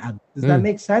other women. Does that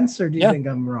make sense, or do you think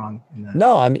I'm wrong in that?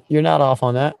 No, I mean, you're not off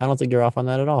on that. I don't think you're off on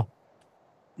that at all.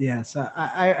 Yeah, so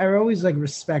I always like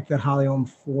respected Holly Holm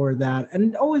for that,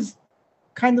 and always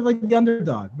kind of like the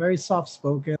underdog, very soft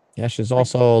spoken. Yeah, she's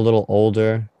also a little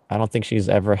older. I don't think she's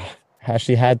ever has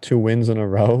she had 2 wins in a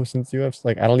row since UFC.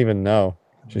 Like, I don't even know.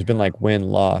 She's been like win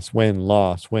loss, win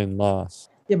loss, win loss.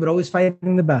 Yeah, but always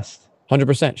fighting the best.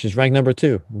 100%. She's ranked number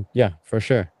 2. Yeah, for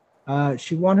sure.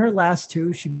 She won her last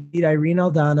 2. She beat Irene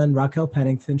Aldana and Raquel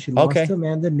Pennington. She lost to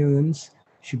Amanda Nunes.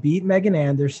 She beat Megan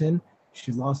Anderson.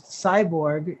 She lost to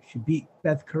Cyborg. She beat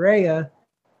Beth Correa.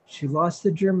 She lost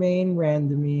to Jermaine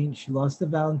Randamine. She lost to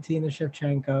Valentina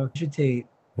Shevchenko. Tate.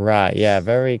 Right. Yeah.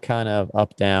 Very kind of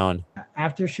up down.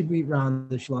 After she beat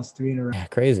Ronda, she lost 3 in a row. Yeah,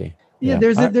 crazy. Yeah,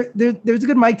 there's a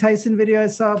good Mike Tyson video I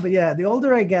saw, but yeah, the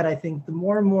older I get, I think the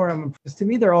more and more I'm impressed. To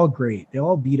me, they're all great. They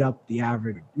all beat up the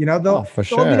average. You know, they'll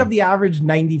all beat up the average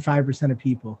 95% of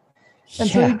people. And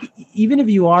so like, even if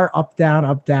you are up,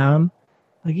 down,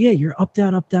 like, yeah, you're up,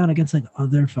 down against like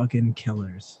other fucking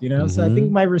killers, you know? So I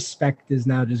think my respect is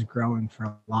now just growing for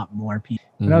a lot more people.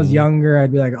 When I was younger,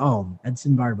 I'd be like, oh,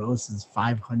 Edson Barbosa's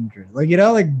 500. Like, you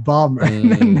know, like bummer.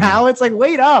 And then now it's like,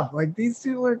 wait up. Like, these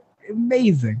two are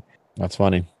amazing. That's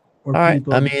funny. All right.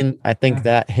 I mean, I think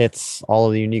that hits all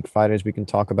of the unique fighters we can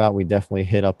talk about. We definitely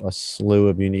hit up a slew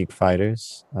of unique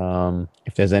fighters.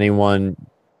 If there's any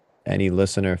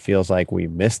listener feels like we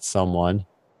missed someone,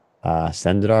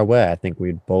 send it our way. I think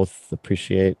we'd both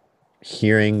appreciate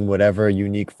hearing whatever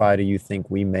unique fighter you think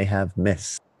we may have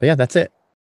missed. But yeah, that's it.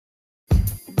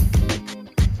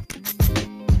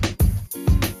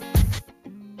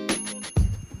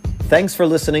 Thanks for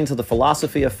listening to the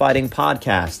Philosophy of Fighting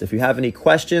podcast. If you have any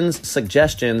questions,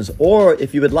 suggestions, or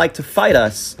if you would like to fight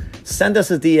us, send us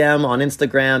a DM on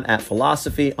Instagram at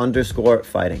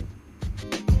philosophy_fighting.